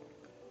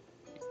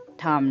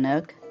 Tom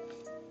Nook.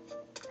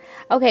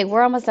 Okay,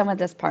 we're almost done with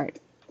this part.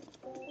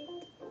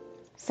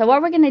 So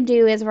what we're going to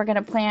do is we're going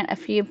to plant a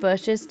few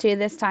bushes too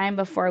this time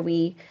before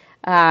we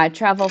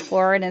travel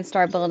forward and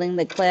start building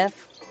the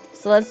cliff.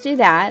 So let's do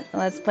that.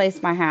 Let's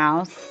place my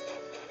house.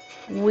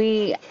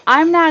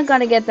 I'm not going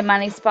to get the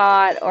money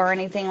spot or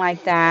anything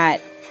like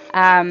that.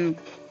 Um,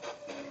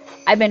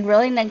 I've been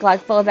really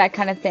neglectful of that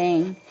kind of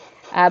thing.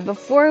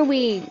 Before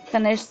we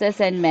finish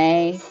this in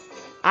May,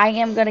 I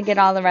am going to get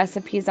all the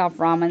recipes off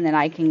ramen that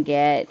I can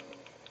get,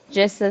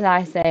 just as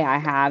I say I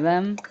have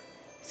them.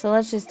 So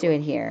let's just do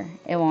it here.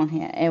 It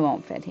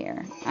won't fit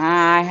here.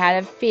 I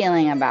had a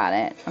feeling about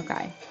it.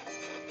 Okay.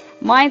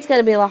 Mine's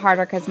going to be a little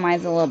harder because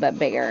mine's a little bit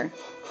bigger.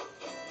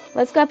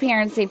 Let's go up here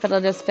and see if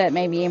it'll just fit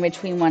maybe in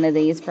between one of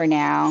these for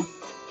now.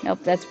 Nope,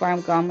 that's where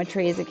I'm going with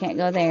trees. I can't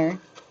go there.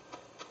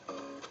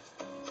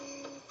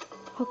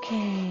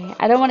 Okay,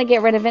 I don't want to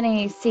get rid of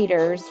any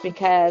cedars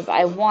because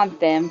I want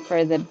them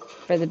for the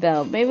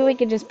build. Maybe we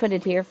could just put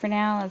it here for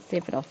now. Let's see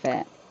if it'll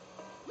fit.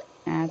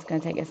 It's going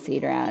to take a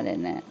cedar out,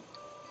 isn't it?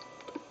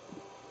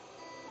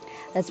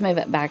 Let's move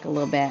it back a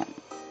little bit.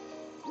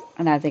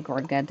 And I think we're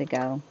good to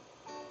go.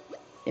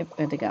 Yep,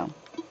 good to go.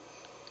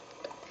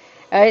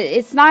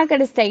 It's not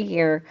going to stay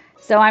here,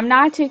 so I'm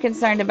not too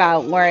concerned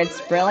about where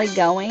it's really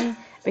going,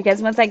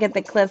 because once I get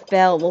the cliff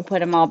built, we'll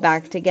put them all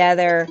back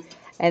together,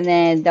 and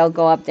then they'll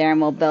go up there and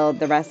we'll build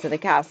the rest of the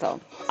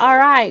castle. All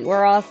right,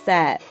 we're all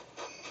set.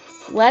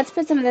 Let's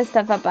put some of this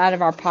stuff up out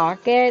of our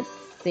pockets.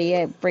 See,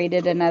 it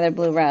breeded another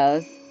blue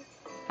rose.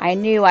 I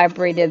knew I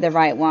breeded the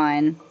right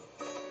one.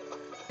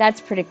 That's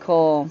pretty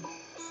cool.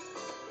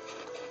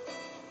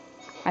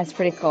 That's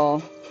pretty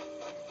cool.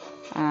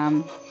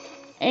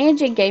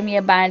 Angie gave me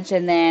a bunch,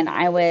 and then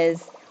I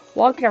was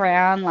walking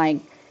around like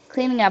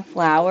cleaning up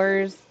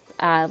flowers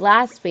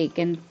last week,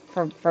 and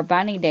for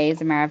bunny days,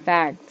 as a matter of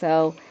fact.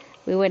 So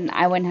I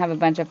wouldn't have a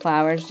bunch of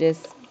flowers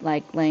just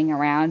like laying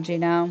around, you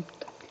know.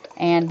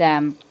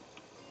 And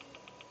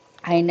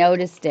I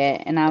noticed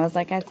it, and I was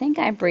like, I think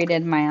I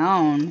breeded my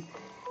own,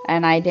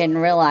 and I didn't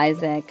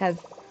realize it because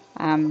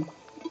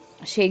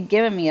she had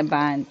given me a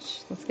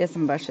bunch. Let's get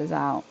some bushes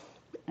out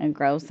and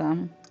grow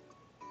some.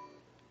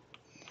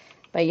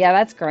 But yeah,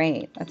 that's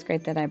great. That's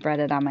great that I bred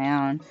it on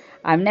my own.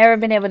 I've never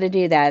been able to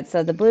do that.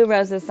 So the blue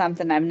rose is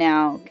something I've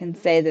now can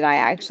say that I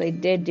actually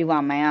did do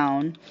on my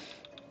own.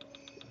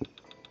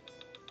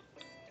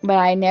 But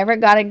I never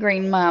got a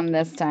green mum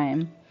this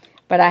time.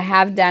 But I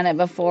have done it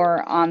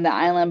before on the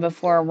island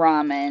before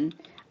ramen.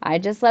 I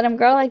just let them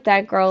grow like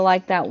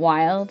that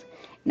wild.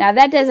 Now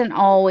that doesn't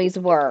always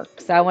work,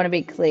 so I want to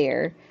be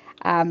clear.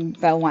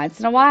 But once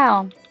in a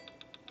while,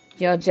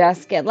 you'll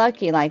just get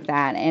lucky like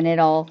that, and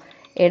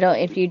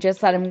if you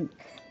just let them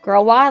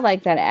grow wild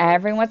like that,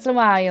 every once in a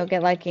while you'll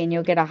get lucky and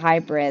you'll get a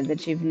hybrid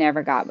that you've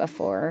never got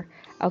before.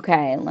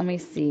 Okay, let me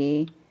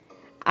see.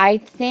 I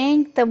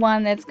think the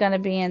one that's going to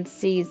be in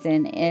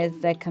season is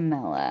the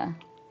Camilla.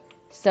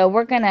 So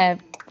we're gonna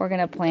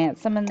plant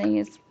some of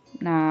these.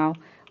 No,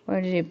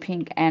 we're gonna do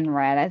pink and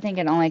red. I think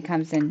it only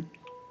comes in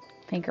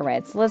pink or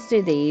red. So let's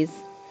do these.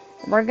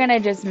 We're gonna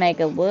just make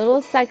a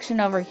little section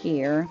over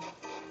here.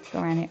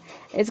 Go around here.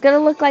 It's gonna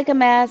look like a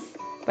mess,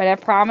 but I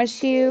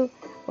promise you,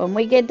 when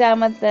we get done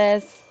with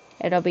this,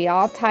 it'll be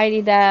all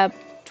tidied up,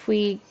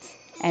 tweaked,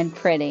 and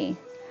pretty.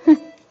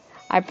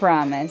 I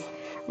promise.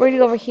 We're gonna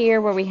go over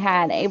here where we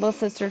had Able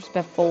Sisters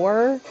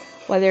before,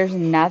 where there's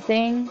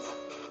nothing.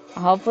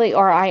 Hopefully,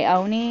 or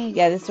Ione.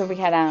 Yeah, this is where we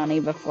had Ione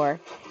before.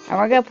 And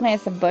we're going to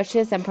plant some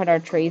bushes and put our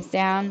trees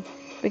down,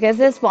 because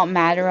this won't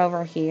matter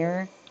over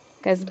here,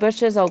 because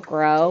bushes will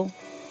grow.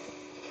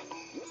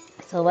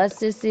 So let's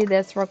just do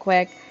this real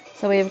quick.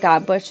 So we've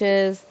got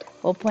bushes.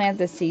 We'll plant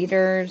the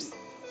cedars,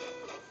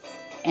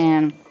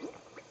 and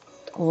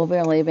we'll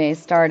really be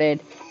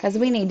started, because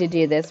we need to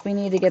do this. We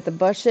need to get the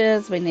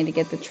bushes. We need to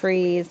get the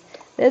trees.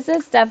 This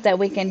is stuff that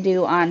we can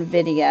do on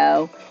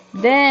video.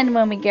 Then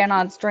when we get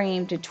on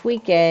stream to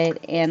tweak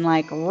it and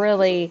like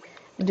really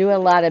do a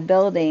lot of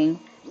building,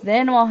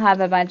 then we'll have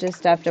a bunch of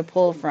stuff to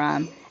pull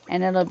from,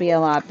 and it'll be a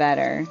lot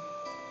better.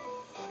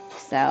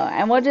 So,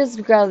 and we'll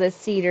just grow the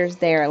cedars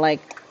there. Like,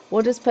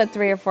 we'll just put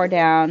 3 or 4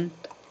 down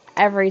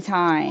every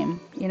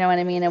time. You know what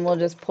I mean? And we'll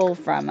just pull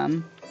from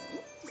them.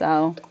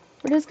 So,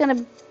 we're just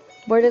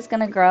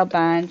gonna grow a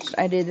bunch.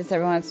 I do this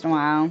every once in a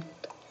while.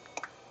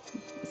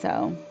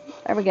 So,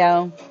 there we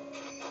go.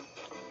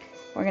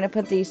 We're going to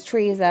put these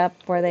trees up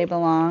where they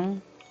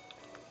belong,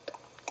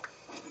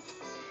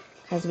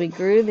 because we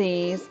grew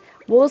these.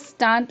 We'll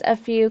stunt a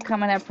few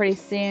coming up pretty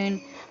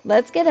soon.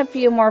 Let's get a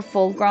few more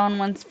full-grown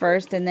ones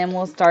first, and then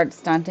we'll start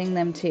stunting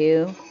them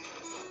too.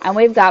 And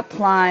we've got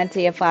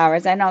plenty of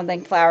flowers. I don't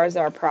think flowers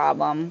are a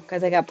problem,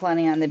 because I got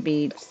plenty on the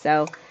beach.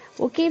 So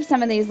we'll keep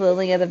some of these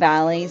lily of the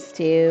valleys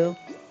too.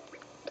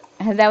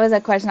 That was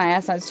a question I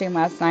asked on stream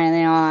last night, and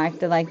they all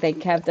acted like they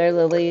kept their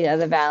lily of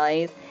the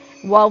valleys.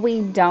 What we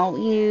don't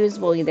use,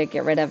 we'll either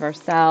get rid of or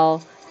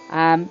sell.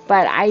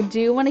 But I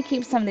do want to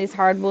keep some of these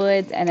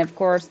hardwoods, and of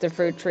course the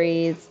fruit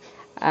trees.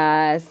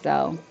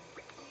 So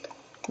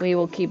we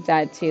will keep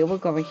that too. We'll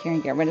go over here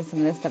and get rid of some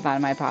of this stuff out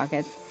of my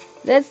pockets.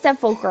 This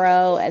stuff will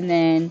grow, and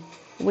then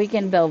We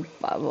can build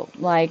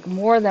like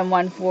more than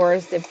one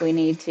forest if we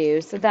need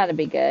to, so that'll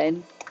be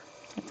good.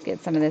 Let's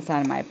get some of this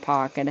out of my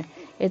pocket.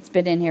 It's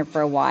been in here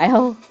for a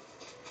while.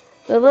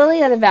 The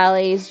lily of the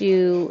valleys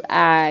you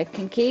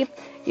can keep.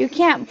 You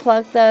can't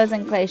pluck those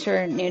in case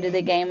you're new to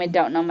the game and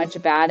don't know much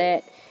about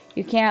it.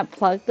 You can't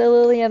pluck the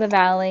lily of the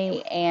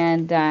valley,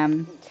 and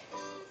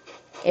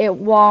it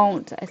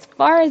won't, as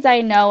far as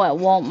I know, it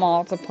won't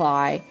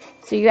multiply.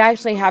 So you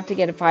actually have to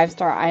get a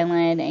 5-star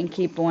island and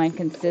keep one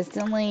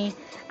consistently.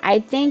 I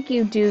think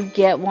you do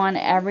get one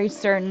every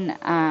certain,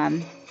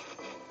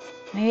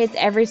 maybe it's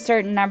every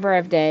certain number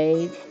of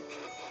days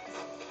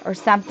or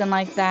something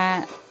like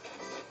that.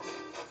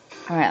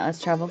 All right,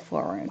 let's travel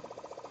forward.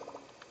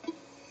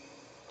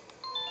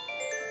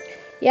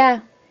 Yeah,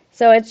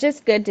 so it's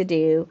just good to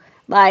do.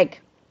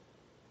 Like,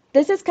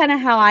 this is kind of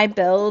how I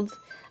build.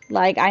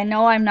 Like, I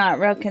know I'm not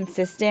real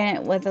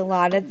consistent with a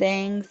lot of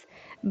things,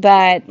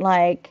 but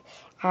like,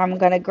 I'm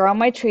gonna grow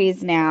my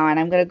trees now and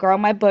I'm gonna grow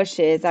my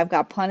bushes. I've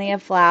got plenty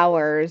of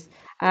flowers.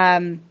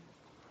 Um,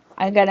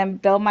 I'm gonna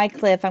build my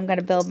cliff. I'm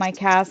gonna build my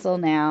castle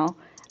now.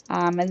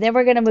 And then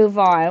we're gonna move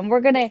on.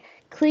 We're gonna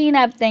clean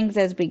up things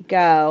as we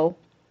go.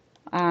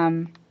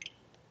 Um,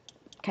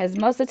 because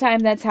most of the time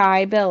that's how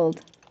I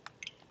build.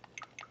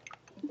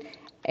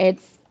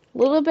 It's a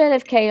little bit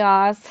of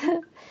chaos,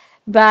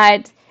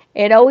 but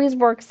it always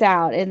works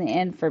out in the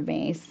end for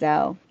me.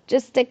 So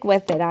just stick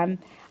with it.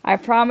 I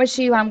promise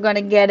you I'm going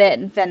to get it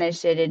and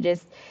finish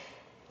it.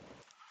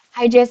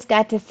 I just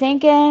got to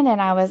thinking and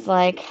I was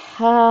like,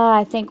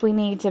 I think we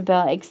need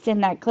to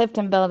extend that cliff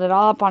and build it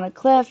all up on a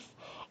cliff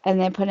and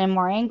then put in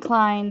more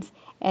inclines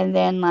and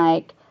then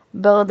like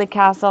build the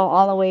castle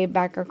all the way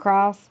back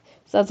across.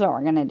 So that's what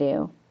we're going to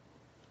do.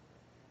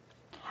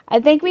 I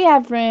think we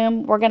have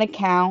room. We're going to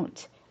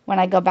count when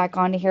I go back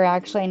onto here.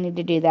 Actually, I need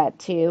to do that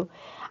too.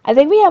 I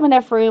think we have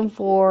enough room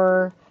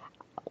for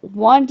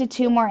 1 to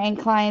 2 more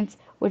inclines,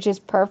 which is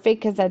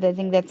perfect because I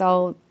think that's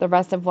all the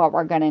rest of what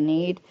we're going to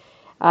need.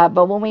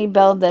 But when we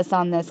build this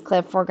on this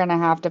cliff, we're going to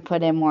have to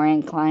put in more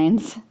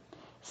inclines.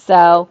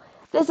 So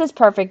this is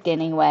perfect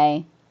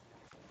anyway.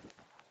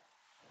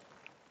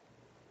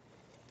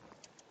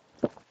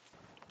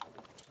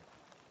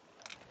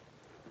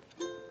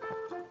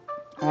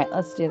 All right,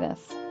 let's do this.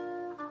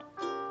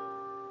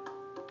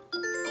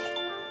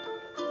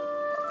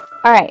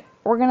 All right,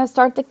 we're going to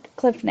start the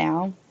cliff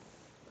now,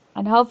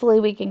 and hopefully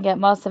we can get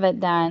most of it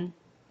done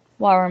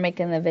while we're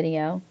making the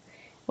video.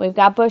 We've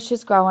got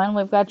bushes growing,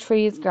 we've got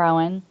trees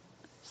growing.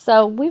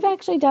 So we've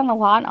actually done a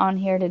lot on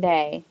here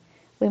today.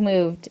 We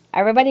moved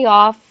everybody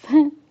off.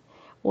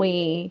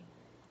 We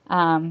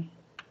um,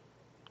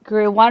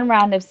 grew one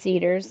round of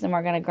cedars and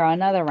we're going to grow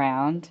another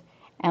round.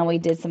 And we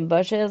did some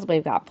bushes.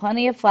 We've got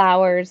plenty of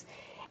flowers.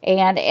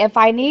 And if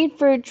I need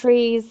fruit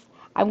trees,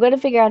 I'm going to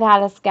figure out how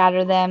to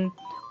scatter them.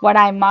 What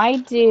I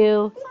might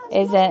do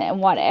is in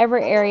whatever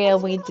area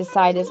we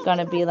decide is going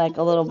to be like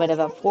a little bit of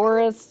a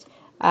forest,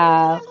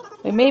 uh,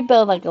 we may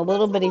build like a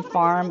little bitty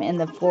farm in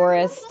the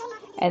forest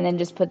and then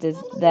just put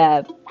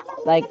the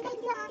like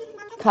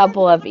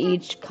couple of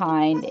each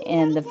kind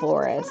in the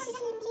forest.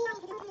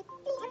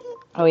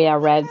 Oh yeah,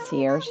 Red's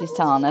here. She's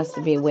telling us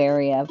to be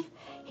wary of.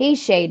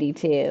 He's shady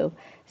too.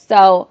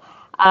 So,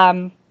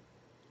 um,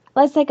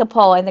 let's take a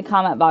poll in the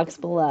comment box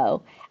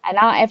below. And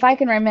if I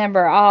can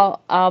remember,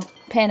 I'll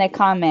pin a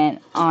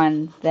comment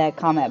on the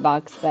comment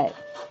box. But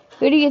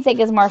who do you think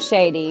is more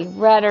shady,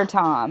 Red or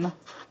Tom?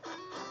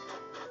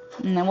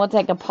 And then we'll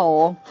take a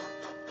poll.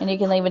 And you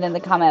can leave it in the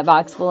comment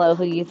box below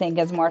who you think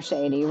is more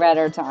shady, Red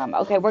or Tom.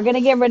 Okay, we're going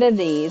to get rid of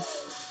these.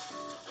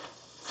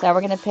 So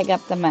we're going to pick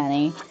up the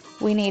money.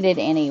 We need it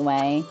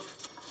anyway.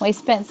 We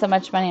spent so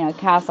much money on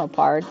castle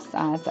parts.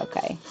 That's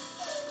okay.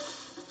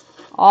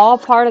 All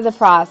part of the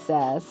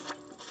process.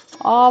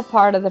 All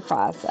part of the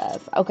process.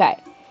 Okay.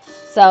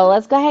 So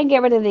let's go ahead and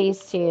get rid of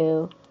these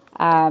two.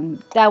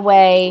 That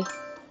way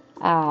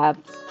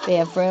we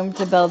have room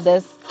to build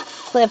this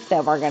cliff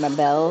that we're going to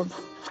build.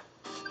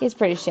 He's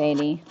pretty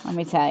shady, let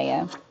me tell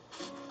you.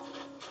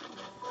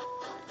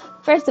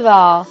 First of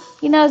all,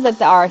 he knows that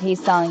the art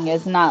he's selling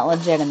is not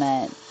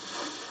legitimate.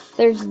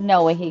 There's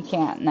no way he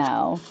can't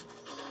know.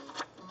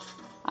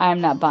 I'm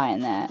not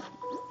buying that.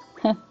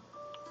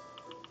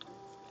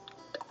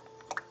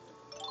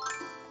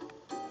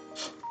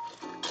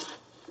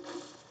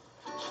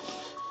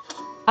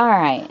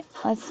 Alright,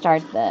 let's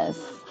start this.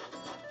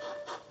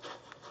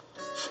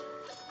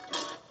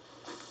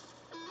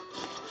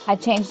 I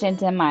changed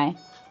into my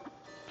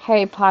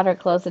Harry Potter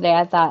clothes today.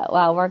 I thought,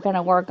 well, we're going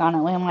to work on it.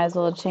 We might as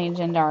well change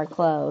into our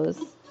clothes.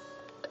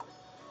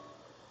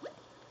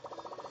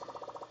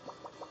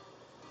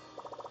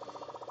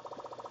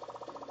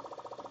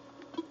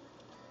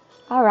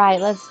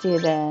 Alright, let's do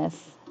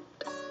this.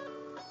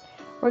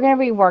 We're gonna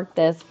rework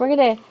this. We're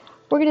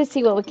gonna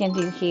see what we can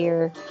do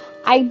here.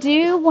 I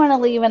do want to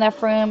leave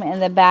enough room in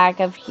the back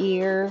of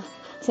here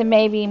to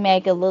maybe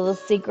make a little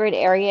secret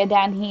area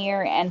down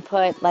here and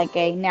put like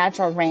a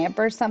natural ramp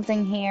or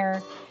something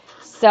here.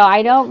 So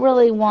I don't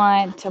really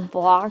want to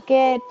block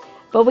it,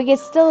 But we can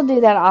still do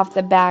that off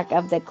the back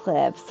of the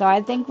cliff. So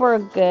I think we're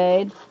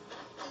good.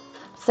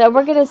 So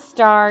we're going to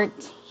start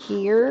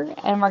here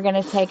and we're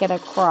going to take it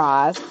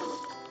across.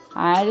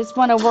 I just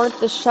want to work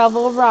the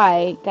shovel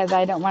right because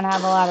I don't want to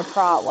have a lot of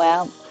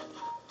well,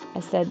 I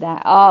said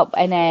that. Oh,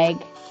 an egg.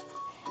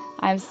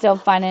 I'm still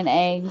finding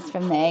eggs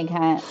from the egg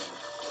hunt.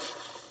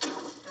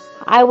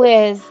 I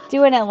was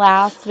doing it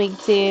last week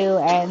too,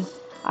 and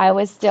I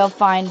was still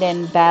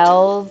finding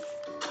bells.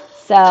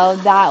 So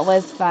that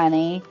was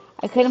funny.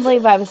 I couldn't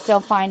believe I was still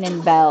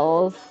finding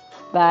bells,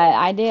 but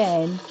I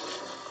did.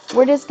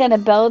 We're just going to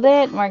build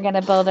it, and we're going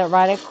to build it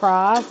right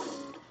across.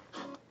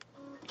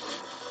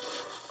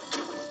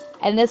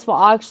 And this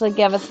will actually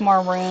give us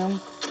more room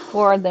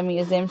for the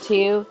museum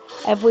too.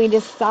 If we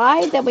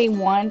decide that we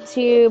want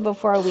to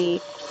before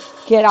we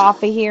get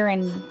off of here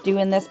and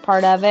doing this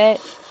part of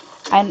it,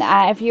 and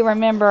if you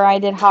remember, I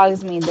did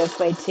Hogsmeade this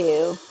way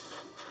too.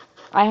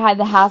 I had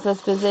the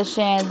houses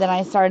positioned, then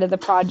I started the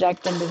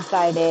project and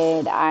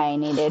decided I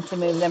needed to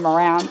move them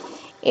around.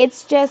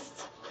 It's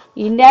just,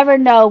 you never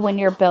know when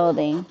you're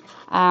building.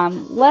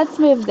 Let's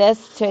move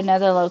this to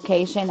another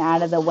location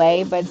out of the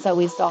way, but so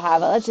we still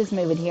have it. Let's just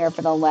move it here if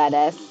it'll let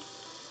us.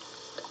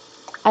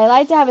 I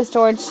like to have a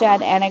storage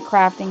shed and a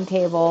crafting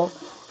table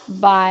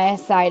by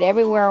side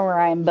everywhere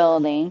where I'm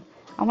building.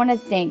 I want to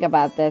think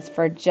about this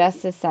for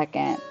just a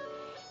second.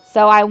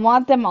 So I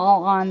want them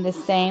all on the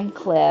same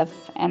cliff,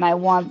 and I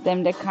want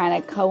them to kind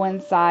of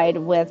coincide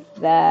with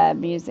the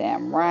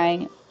museum,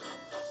 right?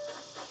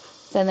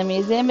 So the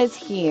museum is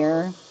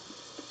here.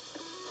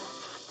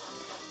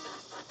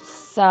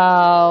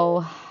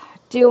 So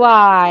do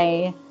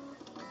I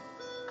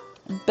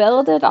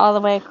build it all the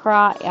way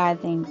across? Yeah, I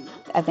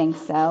think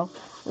so.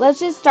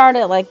 Let's just start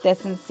it like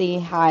this and see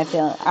how I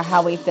feel or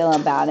how we feel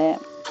about it.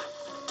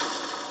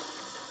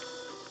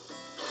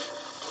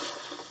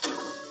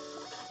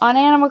 On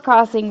Animal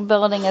Crossing,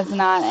 building is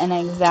not an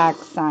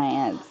exact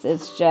science.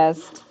 It's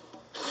just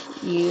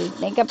you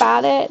think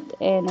about it,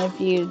 and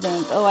if you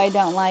think, oh, I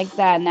don't like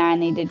that, now I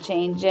need to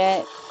change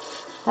it.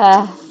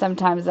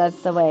 Sometimes that's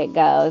the way it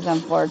goes,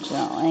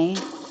 unfortunately.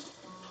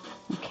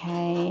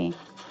 Okay,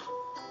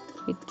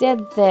 we did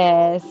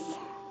this.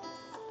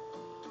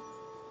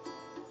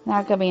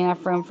 Not gonna be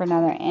enough room for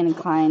another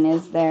incline,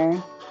 is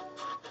there?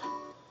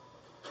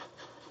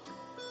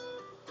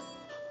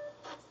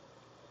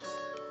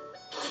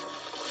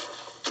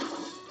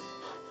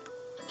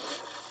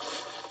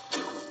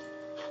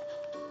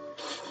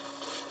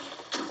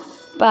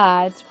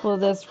 But will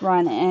this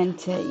run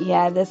into,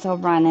 yeah, this will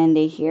run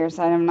into here,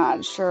 so I'm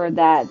not sure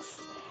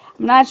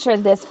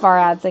this far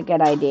out's a good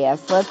idea.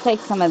 So let's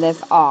take some of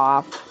this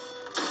off.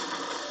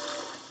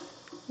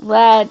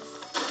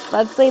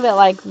 Let's leave it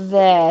like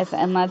this,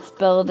 and let's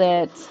build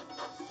it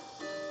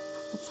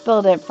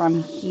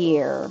from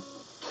here.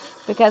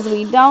 Because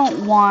we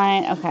don't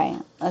want, okay,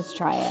 let's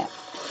try it.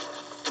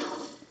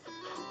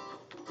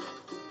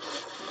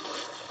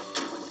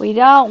 We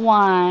don't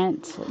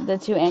want the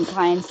two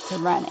inclines to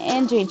run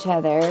into each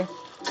other,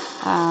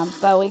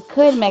 but we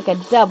could make a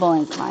double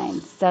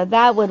incline. So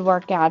that would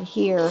work out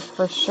here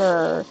for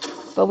sure.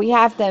 But we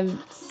have to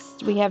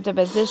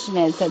position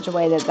it in such a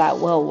way that that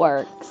will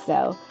work.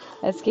 So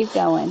let's keep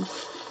going.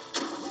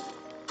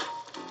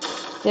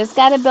 Just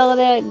got to build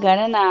it good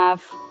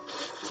enough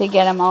to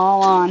get them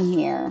all on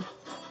here.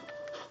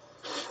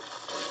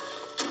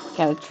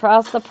 Gotta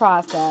trust the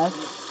process.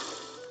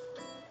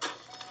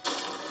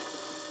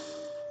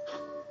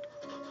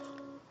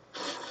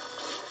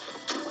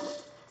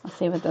 Let's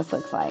see what this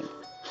looks like.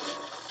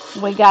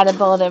 We gotta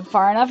build it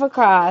far enough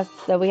across,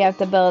 so we have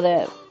to build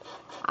it,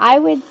 I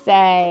would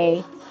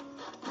say,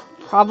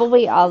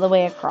 probably all the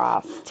way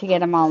across to get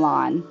them all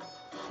on.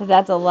 Because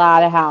that's a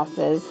lot of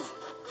houses.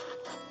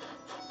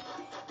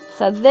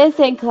 So this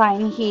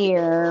incline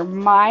here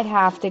might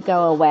have to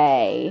go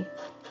away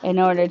in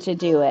order to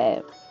do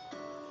it.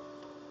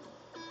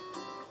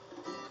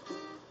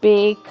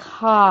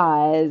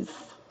 Because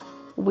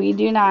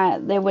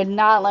they would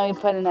not let me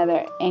put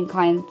another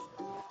incline.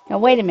 Now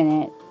wait a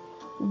minute.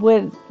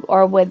 Would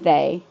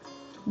they?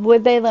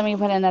 Would they let me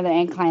put another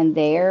incline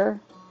there?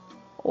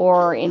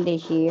 Or into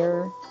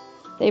here?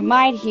 They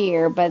might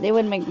here, but it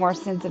would make more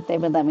sense if they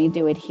would let me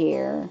do it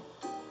here.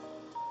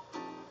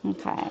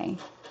 Okay.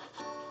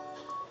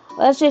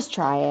 Let's just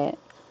try it.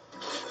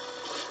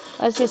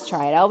 Let's just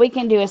try it. All we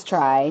can do is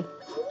try.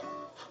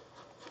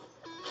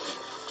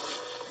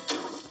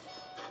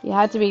 You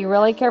have to be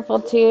really careful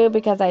too,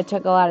 because I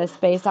took a lot of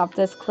space off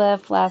this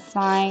cliff last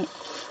night,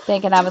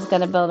 thinking I was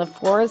going to build a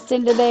forest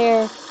into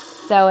there,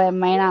 so it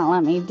may not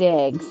let me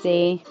dig,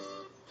 see?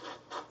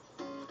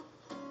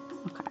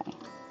 Okay.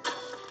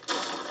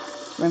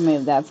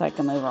 Remove that so I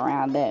can move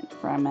around it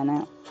for a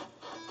minute.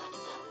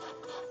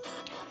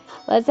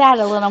 Let's add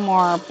a little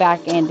more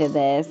back into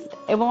this.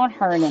 It won't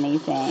hurt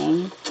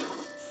anything,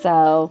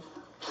 so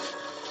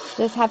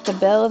just have to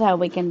build how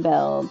we can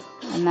build.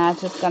 And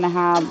that's just going to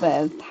have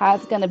how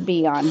it's going to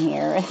be on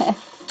here.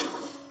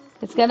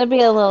 It's going to be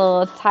a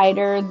little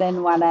tighter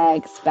than what I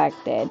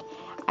expected.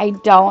 I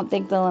don't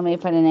think they'll let me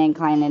put an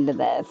incline into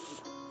this.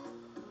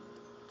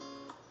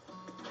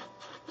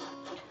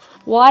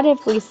 What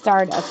if we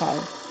start, okay,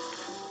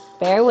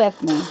 bear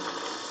with me.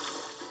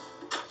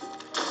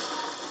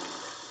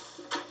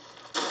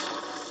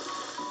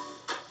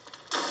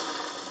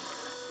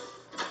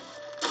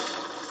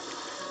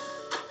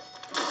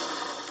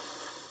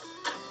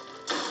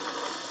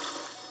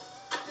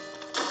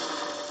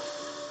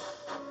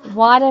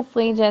 What if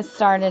we just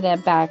started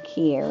it back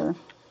here?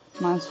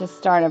 Let's just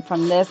start it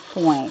from this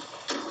point.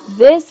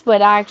 This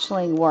would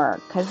actually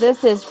work because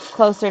this is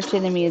closer to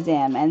the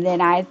museum, and then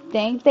I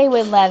think they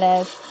would let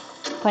us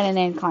put an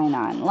incline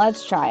on.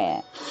 Let's try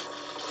it.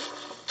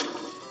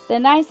 The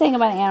nice thing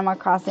about Animal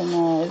Crossing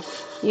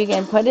is you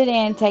can put it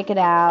in, take it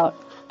out,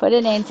 put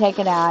it in, take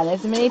it out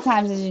as many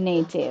times as you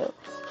need to.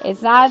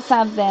 It's not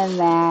something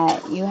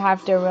that you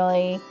have to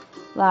really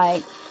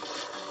like,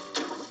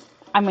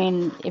 I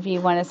mean, if you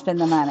want to spend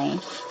the money.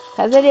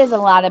 Because it is a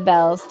lot of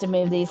bells to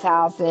move these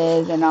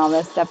houses and all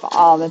this stuff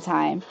all the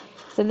time.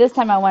 So this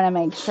time I want to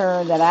make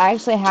sure that I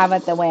actually have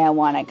it the way I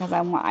want it because I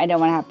don't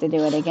want to have to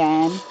do it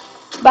again.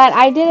 But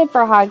I did it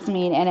for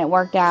Hogsmeade and it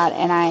worked out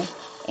and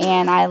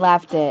I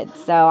left it.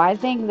 So I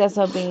think this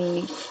will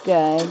be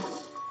good.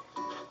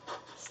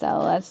 So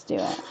let's do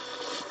it.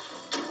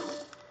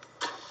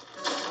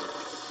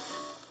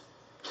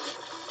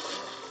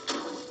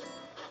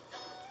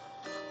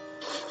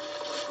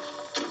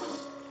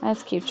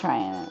 Let's keep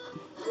trying it.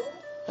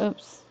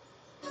 Oops.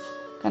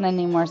 Gonna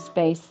need more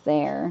space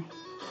there.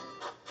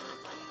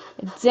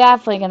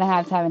 Definitely gonna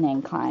have to have an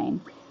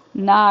incline.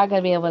 Not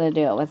gonna be able to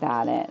do it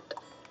without it.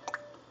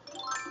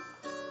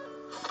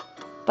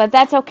 But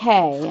that's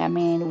okay. I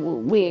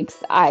mean,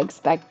 I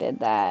expected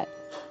that.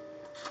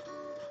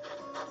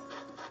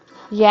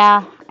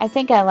 Yeah, I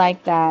think I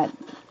like that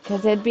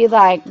because it'd be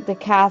like the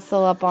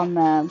castle up on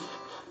the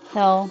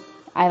hill.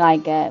 I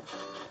like it.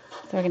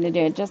 So we're gonna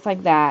do it just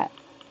like that.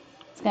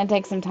 It's gonna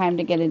take some time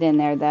to get it in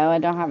there though. I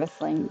don't have a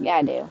sling. Yeah,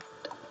 I do.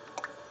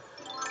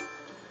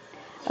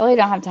 I really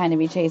don't have time to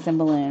be chasing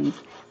balloons.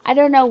 I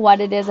don't know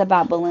what it is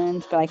about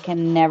balloons, but I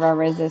can never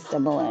resist a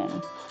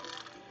balloon.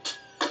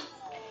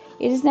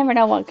 You just never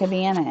know what could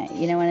be in it.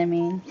 You know what I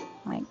mean?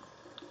 Like,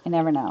 you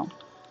never know.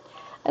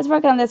 Let's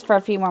work on this for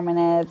a few more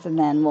minutes and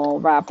then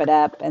we'll wrap it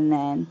up and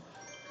then,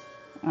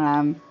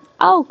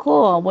 oh,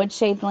 cool. Wood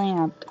shade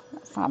lamp.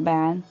 That's not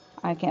bad.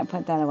 I can't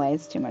put that away.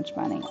 It's too much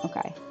money.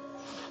 Okay.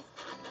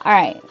 All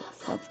right.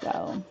 So let's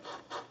go.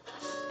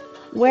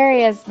 Where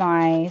is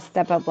my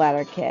step up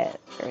ladder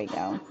kit? There we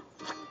go.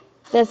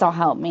 This will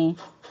help me.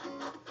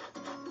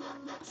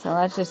 So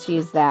let's just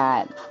use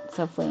that.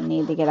 So if we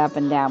need to get up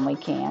and down, we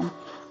can.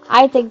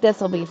 I think this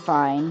will be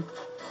fine.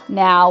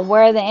 Now,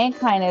 where the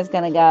incline is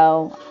going to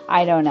go,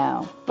 I don't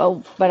know.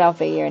 But I'll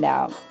figure it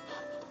out.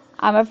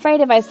 I'm afraid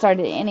if I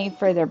started any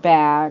further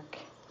back,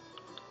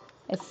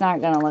 it's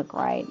not going to look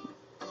right.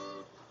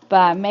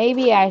 But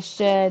maybe I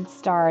should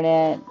start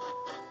it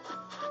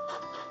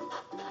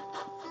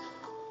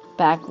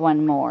back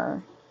one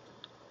more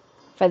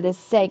for the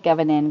sake of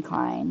an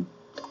incline.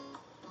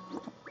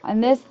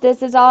 And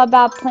this is all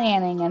about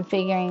planning and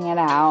figuring it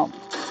out.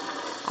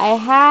 I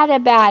had a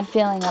bad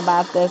feeling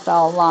about this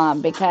all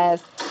along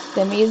because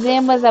the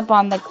museum was up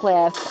on the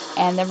cliff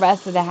and the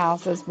rest of the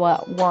houses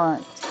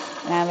weren't.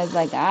 And I was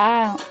like,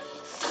 I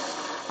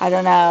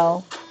don't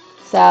know.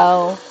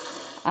 So,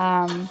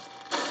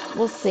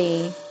 we'll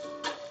see.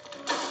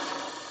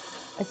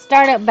 Let's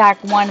start it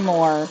back one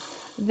more.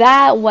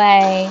 That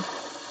way,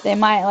 they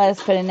might let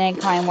us put an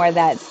incline where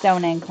that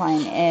stone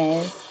incline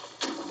is.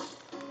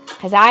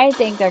 Because I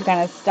think they're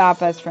going to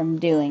stop us from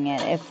doing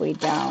it if we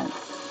don't.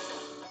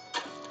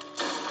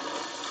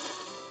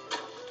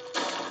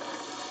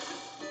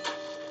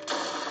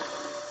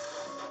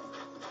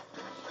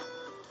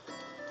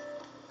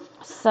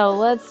 So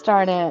let's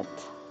start it.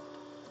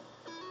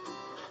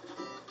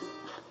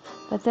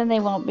 But then they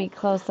won't be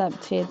close up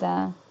to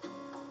the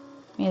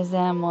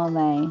museum, will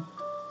they?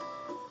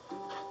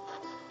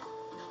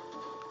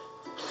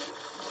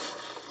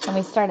 Can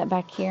we start it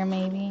back here,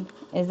 maybe?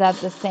 Is that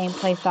the same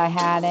place I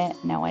had it?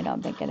 No, I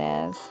don't think it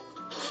is.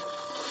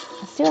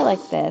 Let's do it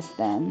like this,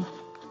 then.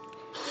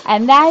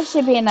 And that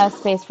should be enough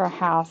space for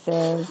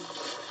houses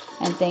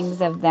and things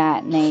of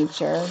that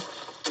nature.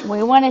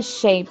 We want to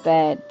shape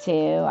it,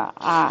 too.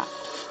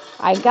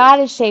 I got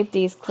to shape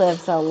these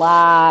cliffs a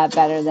lot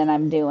better than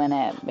I'm doing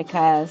it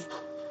because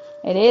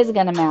it is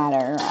going to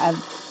matter.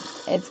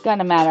 It's going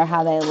to matter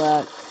how they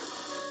look.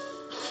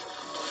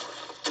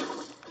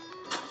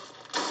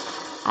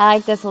 I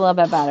like this a little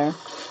bit better.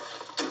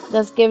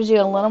 This gives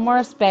you a little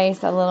more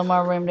space, a little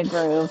more room to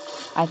groove,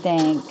 I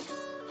think.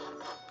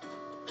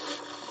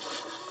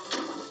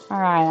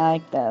 Alright, I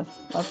like this.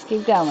 Let's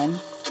keep going.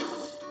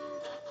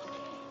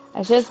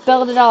 Let's just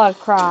build it all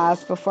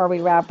across before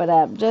we wrap it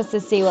up, just to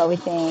see what we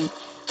think.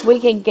 We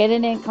can get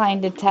an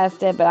incline to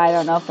test it, but I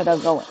don't know if it'll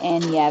go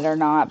in yet or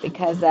not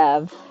because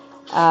of,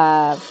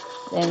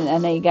 and I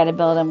know you got to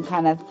build them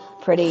kind of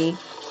pretty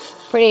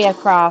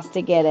across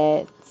to get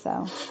it,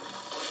 so.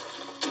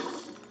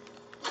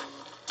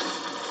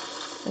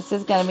 This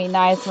is going to be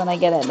nice when I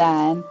get it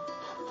done.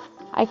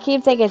 I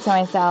keep thinking to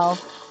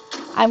myself,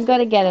 I'm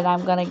gonna get it.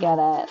 I'm gonna get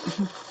it.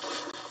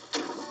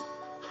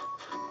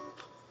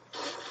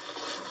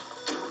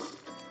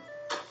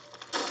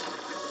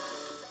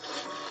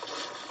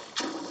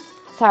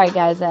 Sorry,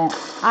 guys.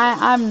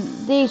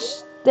 I'm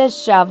this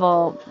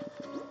shovel.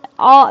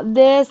 All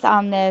this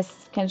on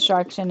this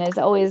construction has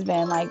always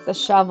been like the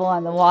shovel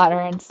and the water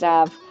and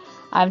stuff.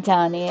 I'm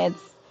telling you,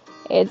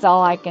 it's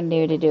all I can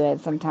do to do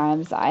it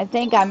sometimes. I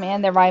think I'm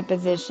in the right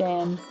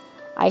position.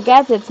 I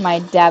guess it's my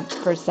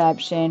depth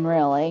perception,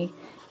 really,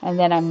 and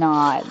then I'm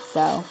not.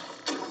 So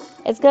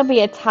it's gonna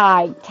be a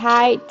tight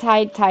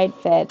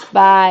fit.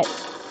 But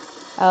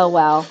oh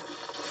well.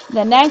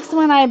 The next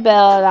one I build,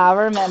 I'll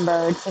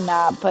remember to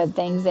not put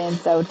things in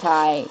so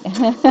tight.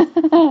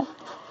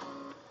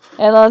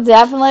 It'll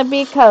definitely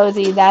be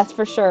cozy, that's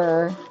for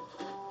sure.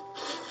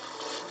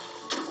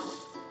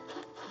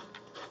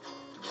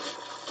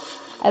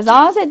 As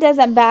long as it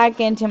doesn't back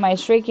into my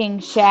shrieking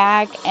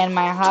shack and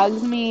my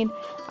Hogsmeade,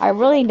 I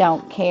really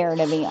don't care,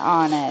 to be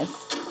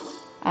honest.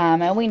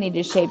 And we need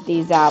to shape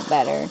these out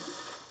better.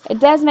 It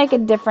does make a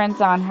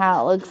difference on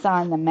how it looks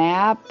on the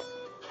map,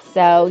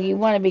 so you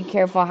want to be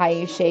careful how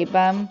you shape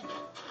them.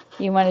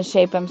 You want to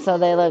shape them so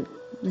they look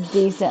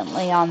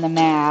decently on the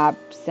map,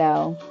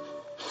 so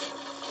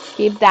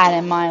keep that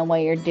in mind while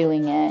you're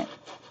doing it.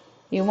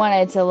 You want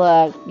it to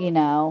look, you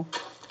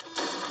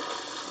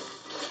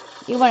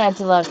want it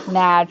to look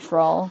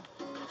natural,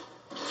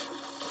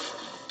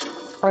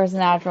 or as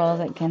natural as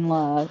it can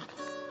look.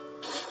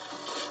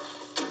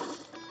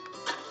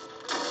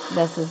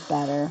 This is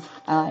better.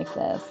 I like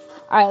this.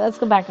 Alright, let's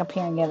go back up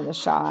here and give it a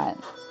shot.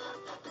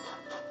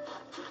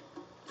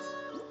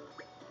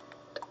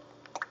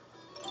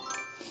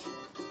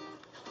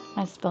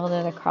 I spilled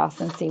it across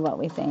and see what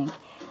we think.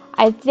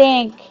 I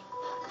think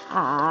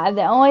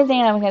the only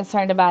thing I'm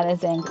concerned about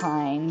is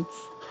inclines.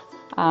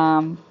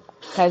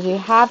 Because you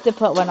have to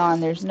put one on.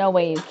 There's no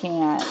way you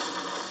can't.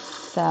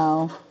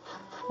 So,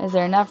 is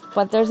there enough?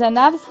 But there's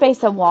enough space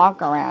to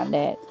walk around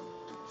it.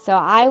 So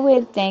I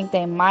would think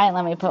they might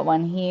let me put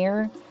one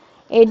here.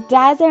 It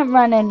doesn't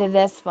run into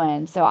this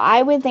one. So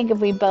I would think if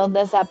we build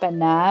this up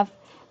enough,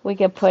 we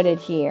could put it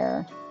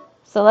here.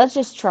 So let's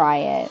just try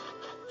it.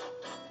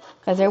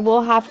 Because there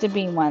will have to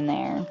be one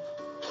there.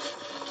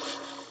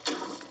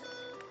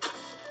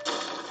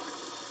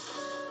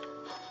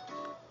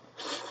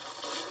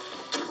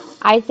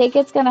 I think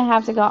it's going to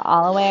have to go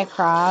all the way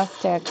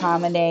across to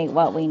accommodate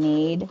what we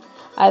need.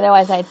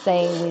 Otherwise, I'd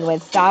say we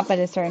would stop at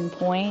a certain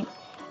point.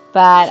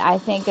 But I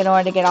think in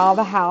order to get all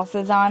the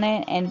houses on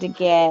it and to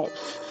get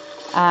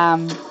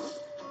um,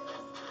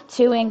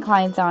 2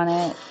 inclines on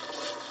it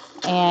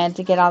and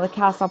to get all the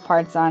castle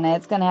parts on it,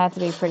 it's going to have to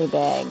be pretty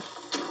big.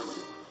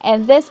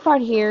 And this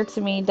part here,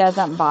 to me,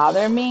 doesn't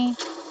bother me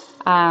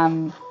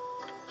at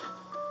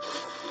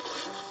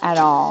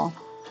all.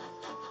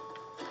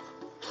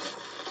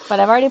 But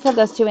I've already put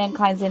those 2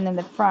 inclines in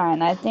the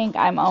front. I think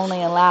I'm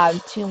only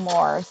allowed 2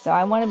 more. So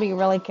I want to be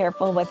really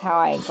careful with how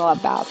I go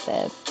about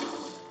this.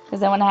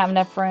 Because I want to have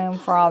enough room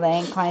for all the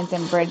inclines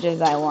and bridges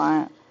I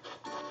want.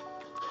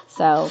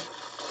 So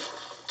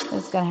I'm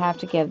just going to have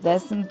to give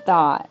this some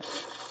thought.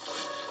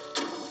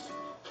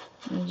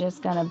 I'm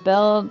just going to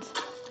build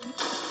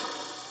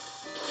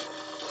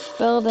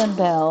and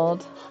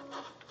build.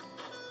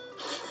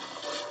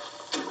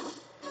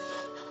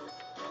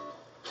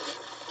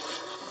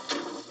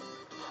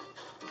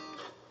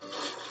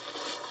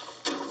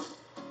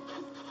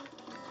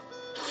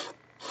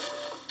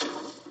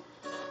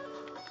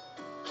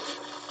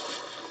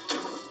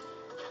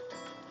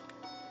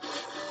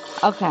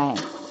 Okay.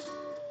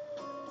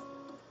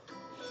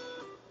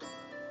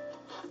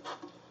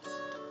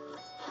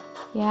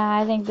 Yeah,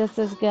 I think this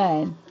is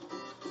good.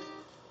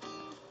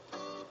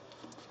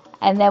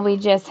 And then we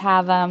just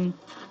have them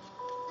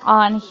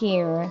on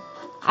here.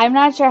 I'm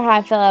not sure how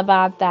I feel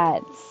about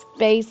that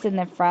space in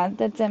the front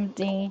that's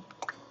empty,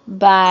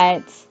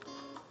 but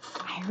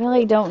I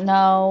really don't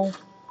know.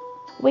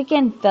 We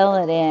can fill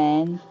it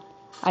in.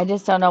 I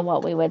just don't know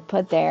what we would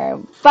put there.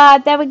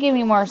 But that would give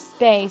me more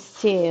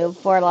space too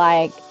for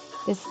like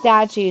the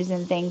statues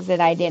and things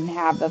that I didn't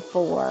have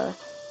before.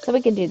 So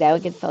we could do that. We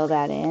could fill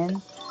that in.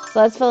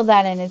 So let's fill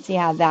that in and see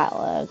how that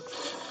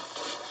looks.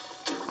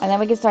 And then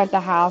we can start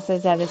the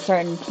houses at a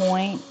certain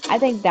point. I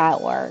think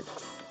that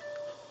works.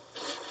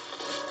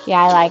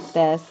 Yeah, I like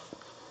this.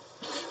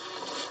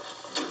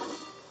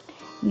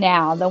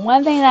 Now, the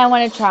one thing that I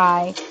want to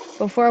try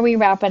before we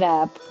wrap it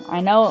up,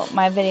 I know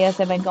my videos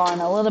have been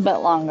going a little bit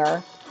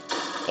longer,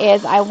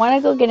 is I want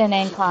to go get an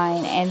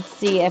incline and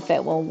see if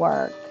it will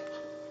work.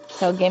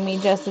 So give me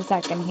just a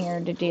second here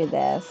to do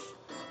this.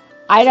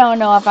 I don't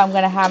know if I'm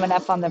going to have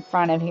enough on the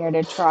front of here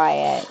to try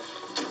it.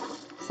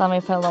 So let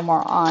me put a little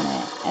more on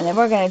it. And then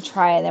we're going to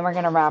try it, then we're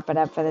going to wrap it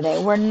up for the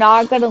day. We're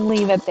not going to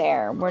leave it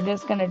there. We're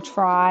just going to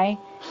try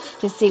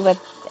to see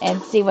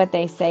what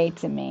they say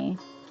to me.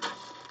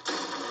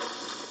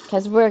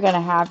 Because we're going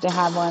to have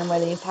one where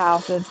these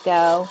houses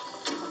go.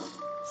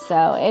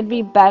 So it'd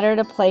be better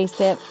to place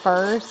it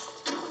first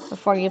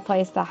before you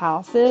place the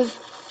houses.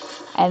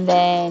 And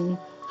then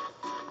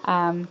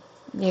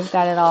You've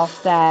got it all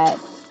set.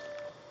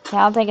 I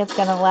don't think it's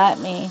going to let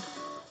me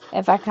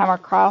if I come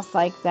across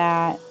like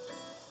that.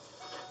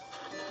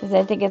 Because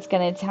I think it's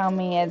going to tell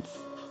me it's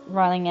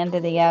running into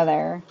the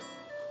other.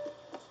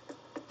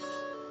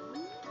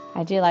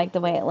 I do like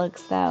the way it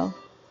looks though.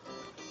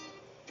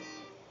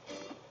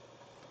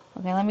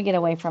 Okay, let me get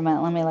away from it.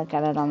 Let me look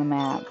at it on the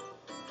map.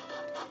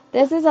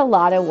 This is a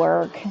lot of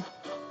work.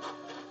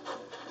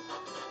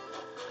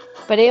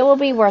 But it will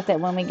be worth it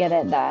when we get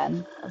it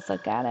done. Let's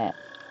look at it.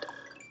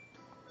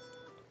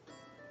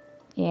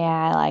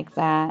 Yeah, I like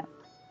that.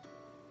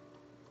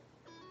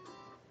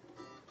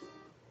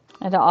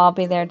 It'll all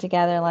be there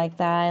together like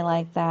that. I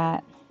like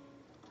that.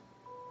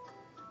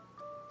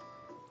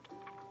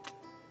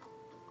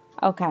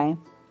 Okay.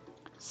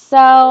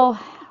 So,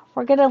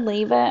 we're going to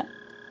leave it.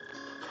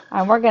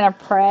 And we're going to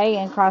pray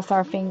and cross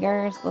our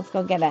fingers. Let's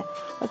go get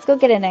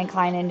an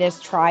incline and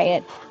just try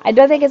it. I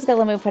don't think it's going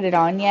to let me put it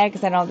on yet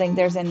because I don't think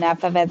there's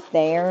enough of it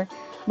there.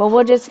 But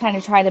we'll just kind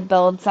of try to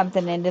build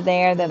something into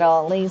there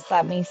that'll at least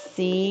let me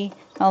see.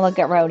 Oh, look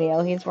at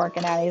Rodeo. He's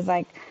working out. He's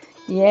like,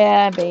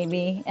 yeah,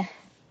 baby.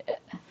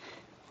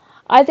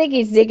 I think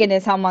he's digging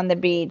his home on the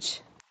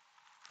beach.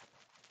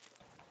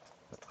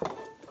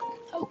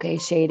 Okay,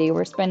 Shady,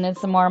 we're spending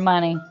some more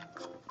money.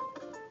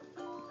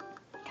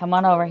 Come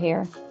on over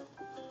here.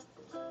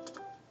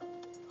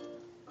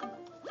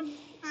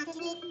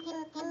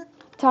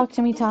 Talk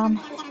to me,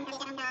 Tom.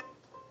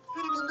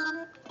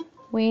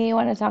 We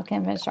want to talk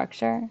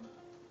infrastructure.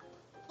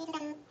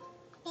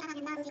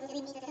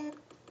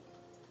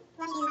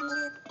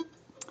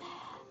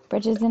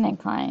 Bridges and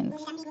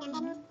inclines.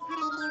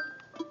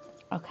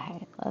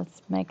 Okay,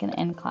 let's make an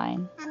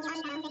incline.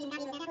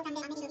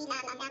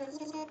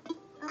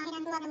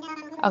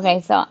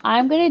 Okay, so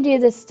I'm going to do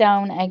the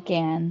stone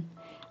again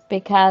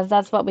because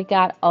that's what we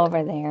got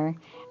over there.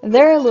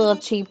 They're a little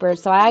cheaper,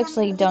 so I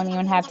actually don't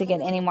even have to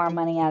get any more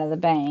money out of the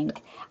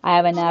bank. I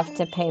have enough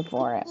to pay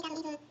for it.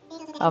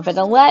 If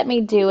it'll let me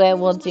do it,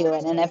 we'll do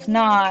it. And if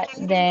not,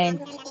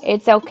 then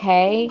it's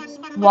okay.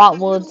 What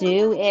we'll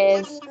do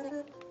is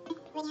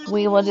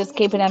we will just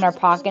keep it in our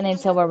pocket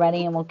until we're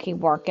ready and we'll keep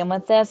working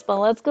with this. But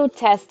let's go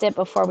test it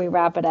before we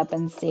wrap it up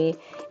and see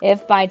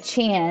if by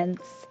chance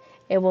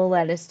it will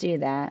let us do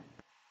that.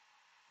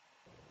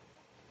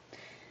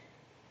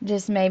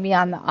 Just maybe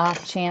on the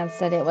off chance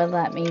that it would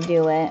let me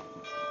do it.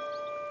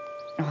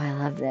 Oh, I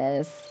love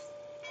this.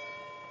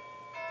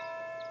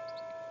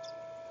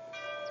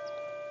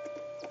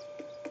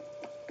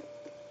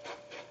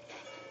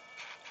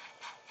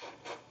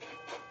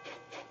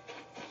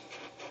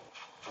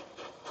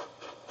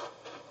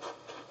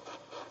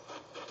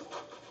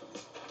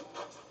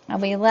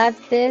 And we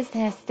left this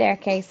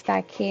staircase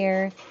back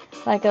here,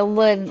 like a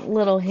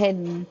little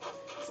hidden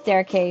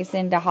staircase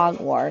into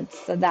Hogwarts.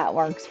 So that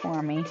works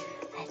for me.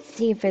 Let's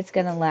see if it's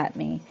going to let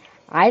me.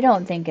 I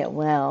don't think it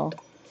will,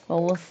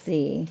 but we'll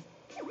see.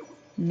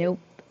 Nope.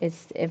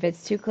 If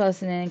it's too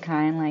close in any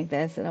kind like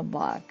this, it'll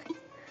block.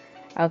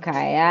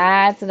 Okay,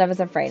 that's what I was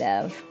afraid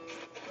of.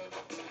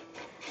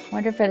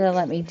 Wonder if it'll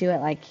let me do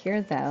it like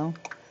here, though.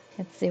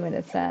 Let's see what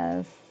it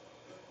says.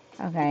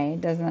 Okay,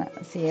 it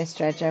doesn't see a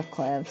stretch of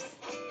cliffs.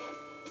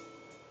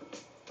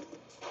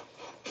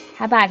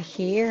 How about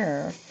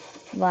here?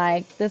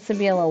 Like, this would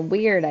be a little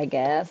weird, I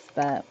guess,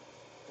 but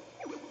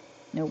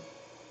nope.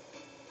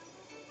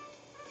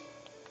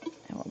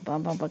 It will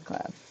bump up a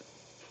cliff.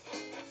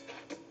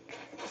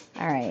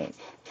 Alright.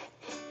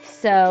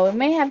 So, we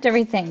may have to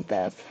rethink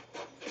this.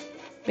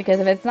 Because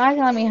if it's not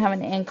going to let me have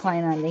an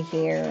incline under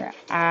here,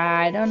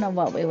 I don't know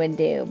what we would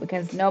do.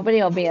 Because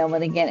nobody will be able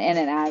to get in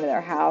and out of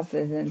their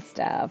houses and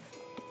stuff.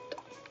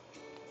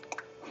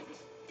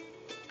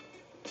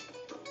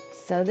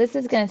 So this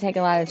is going to take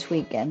a lot of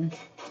tweaking.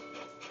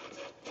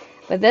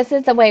 But this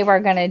is the way we're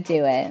going to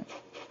do it.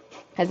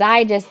 Because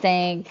I just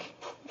think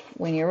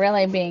when you're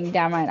really being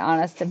downright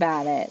honest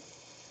about it,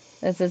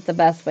 this is the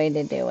best way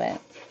to do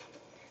it.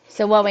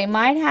 So what we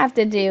might have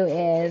to do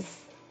is,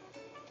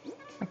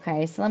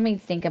 okay, so let me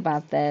think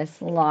about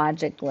this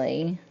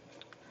logically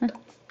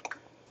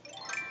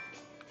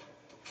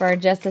for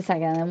just a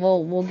second, and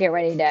we'll get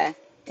ready to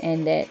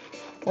end it.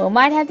 We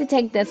might have to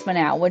take this one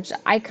out, which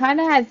I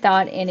kind of had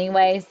thought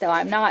anyway, so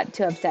I'm not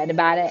too upset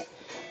about it.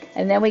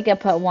 And then we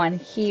could put one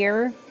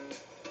here,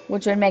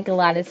 which would make a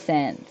lot of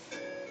sense.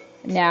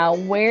 Now,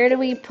 where do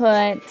we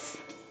put,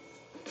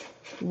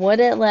 would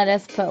it let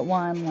us put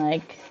one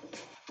like,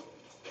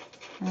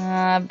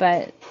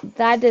 but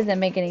that doesn't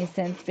make any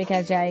sense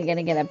because now you're going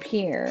to get up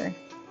here.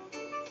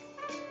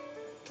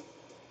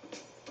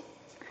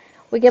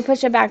 We can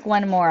push it back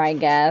one more, I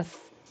guess.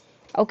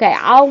 Okay,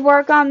 I'll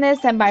work on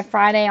this, and by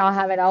Friday I'll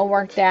have it all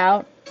worked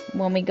out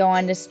when we go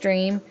on to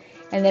stream.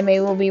 And then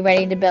maybe we'll be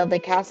ready to build the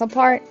castle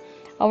part.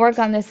 I'll work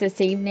on this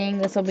evening.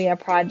 This will be a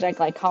project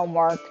like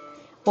homework.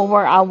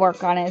 I'll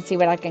work on it and see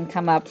what I can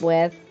come up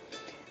with.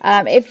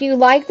 If you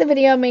like the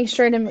video, make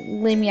sure to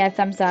leave me a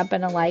thumbs up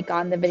and a like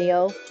on the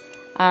video.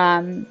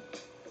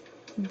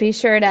 Be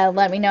sure to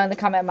let me know in the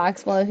comment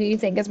box below who you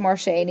think is more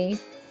shady,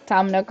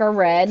 Tom Nook or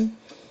Red.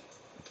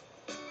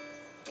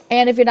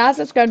 And if you're not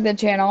subscribed to the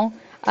channel,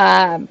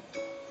 um,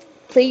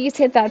 please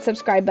hit that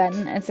subscribe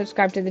button and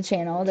subscribe to the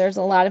channel. There's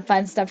a lot of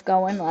fun stuff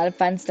going, a lot of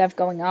fun stuff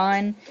going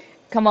on.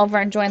 Come over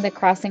and join the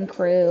crossing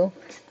crew.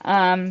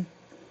 Um,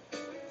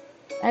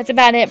 that's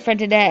about it for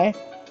today.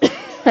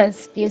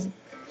 Excuse me.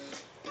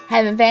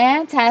 Have a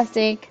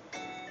fantastic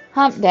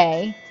hump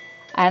day,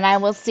 and I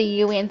will see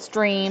you in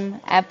stream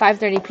at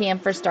 5:30 p.m.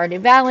 for Stardew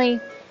Valley.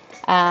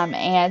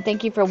 And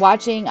thank you for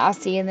watching. I'll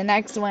see you in the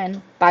next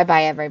one. Bye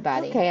bye,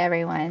 everybody. Okay,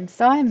 everyone.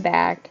 So I'm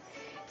back.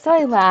 So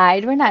I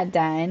lied. We're not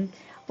done.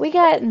 We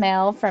got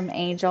mail from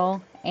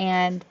Angel,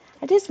 and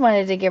I just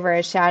wanted to give her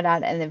a shout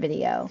out in the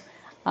video.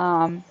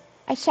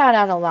 I shout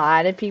out a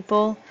lot of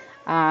people,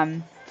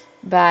 um,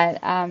 but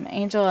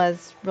Angel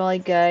is really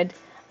good.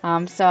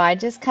 So I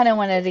just kind of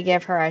wanted to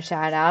give her a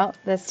shout out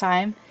this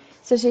time.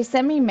 So she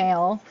sent me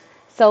mail.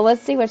 So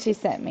let's see what she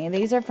sent me.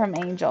 These are from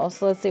Angel,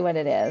 so let's see what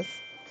it is.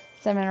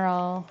 Cinnamon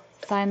roll,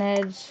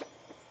 signage.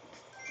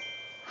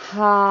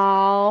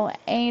 How,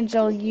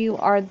 Angel, you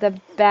are the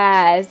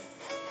best.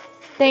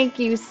 Thank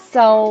you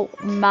so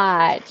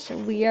much.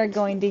 We are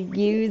going to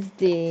use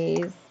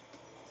these.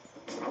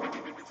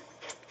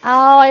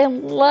 Oh, I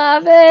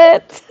love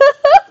it.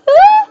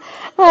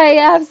 I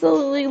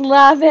absolutely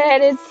love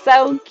it. It's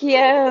so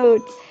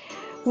cute.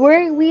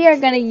 We are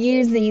going to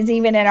use these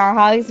even in our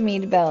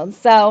Hogsmeade build.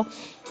 So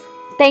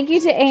thank you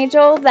to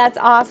Angel. That's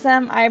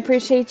awesome. I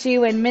appreciate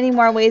you in many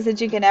more ways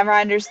that you can ever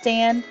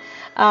understand.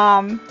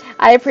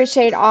 I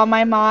appreciate all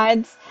my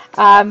mods.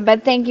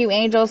 But thank you,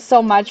 Angel,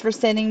 so much for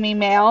sending me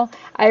mail.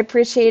 I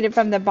appreciate it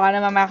from the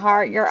bottom of my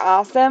heart. You're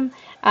awesome.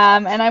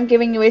 And I'm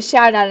giving you a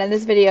shout out in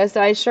this video,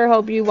 so I sure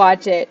hope you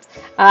watch it.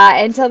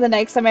 Until the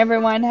next time,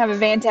 everyone, have a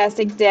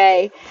fantastic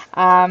day.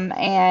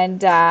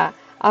 And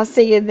I'll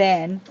see you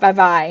then.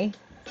 Bye-bye.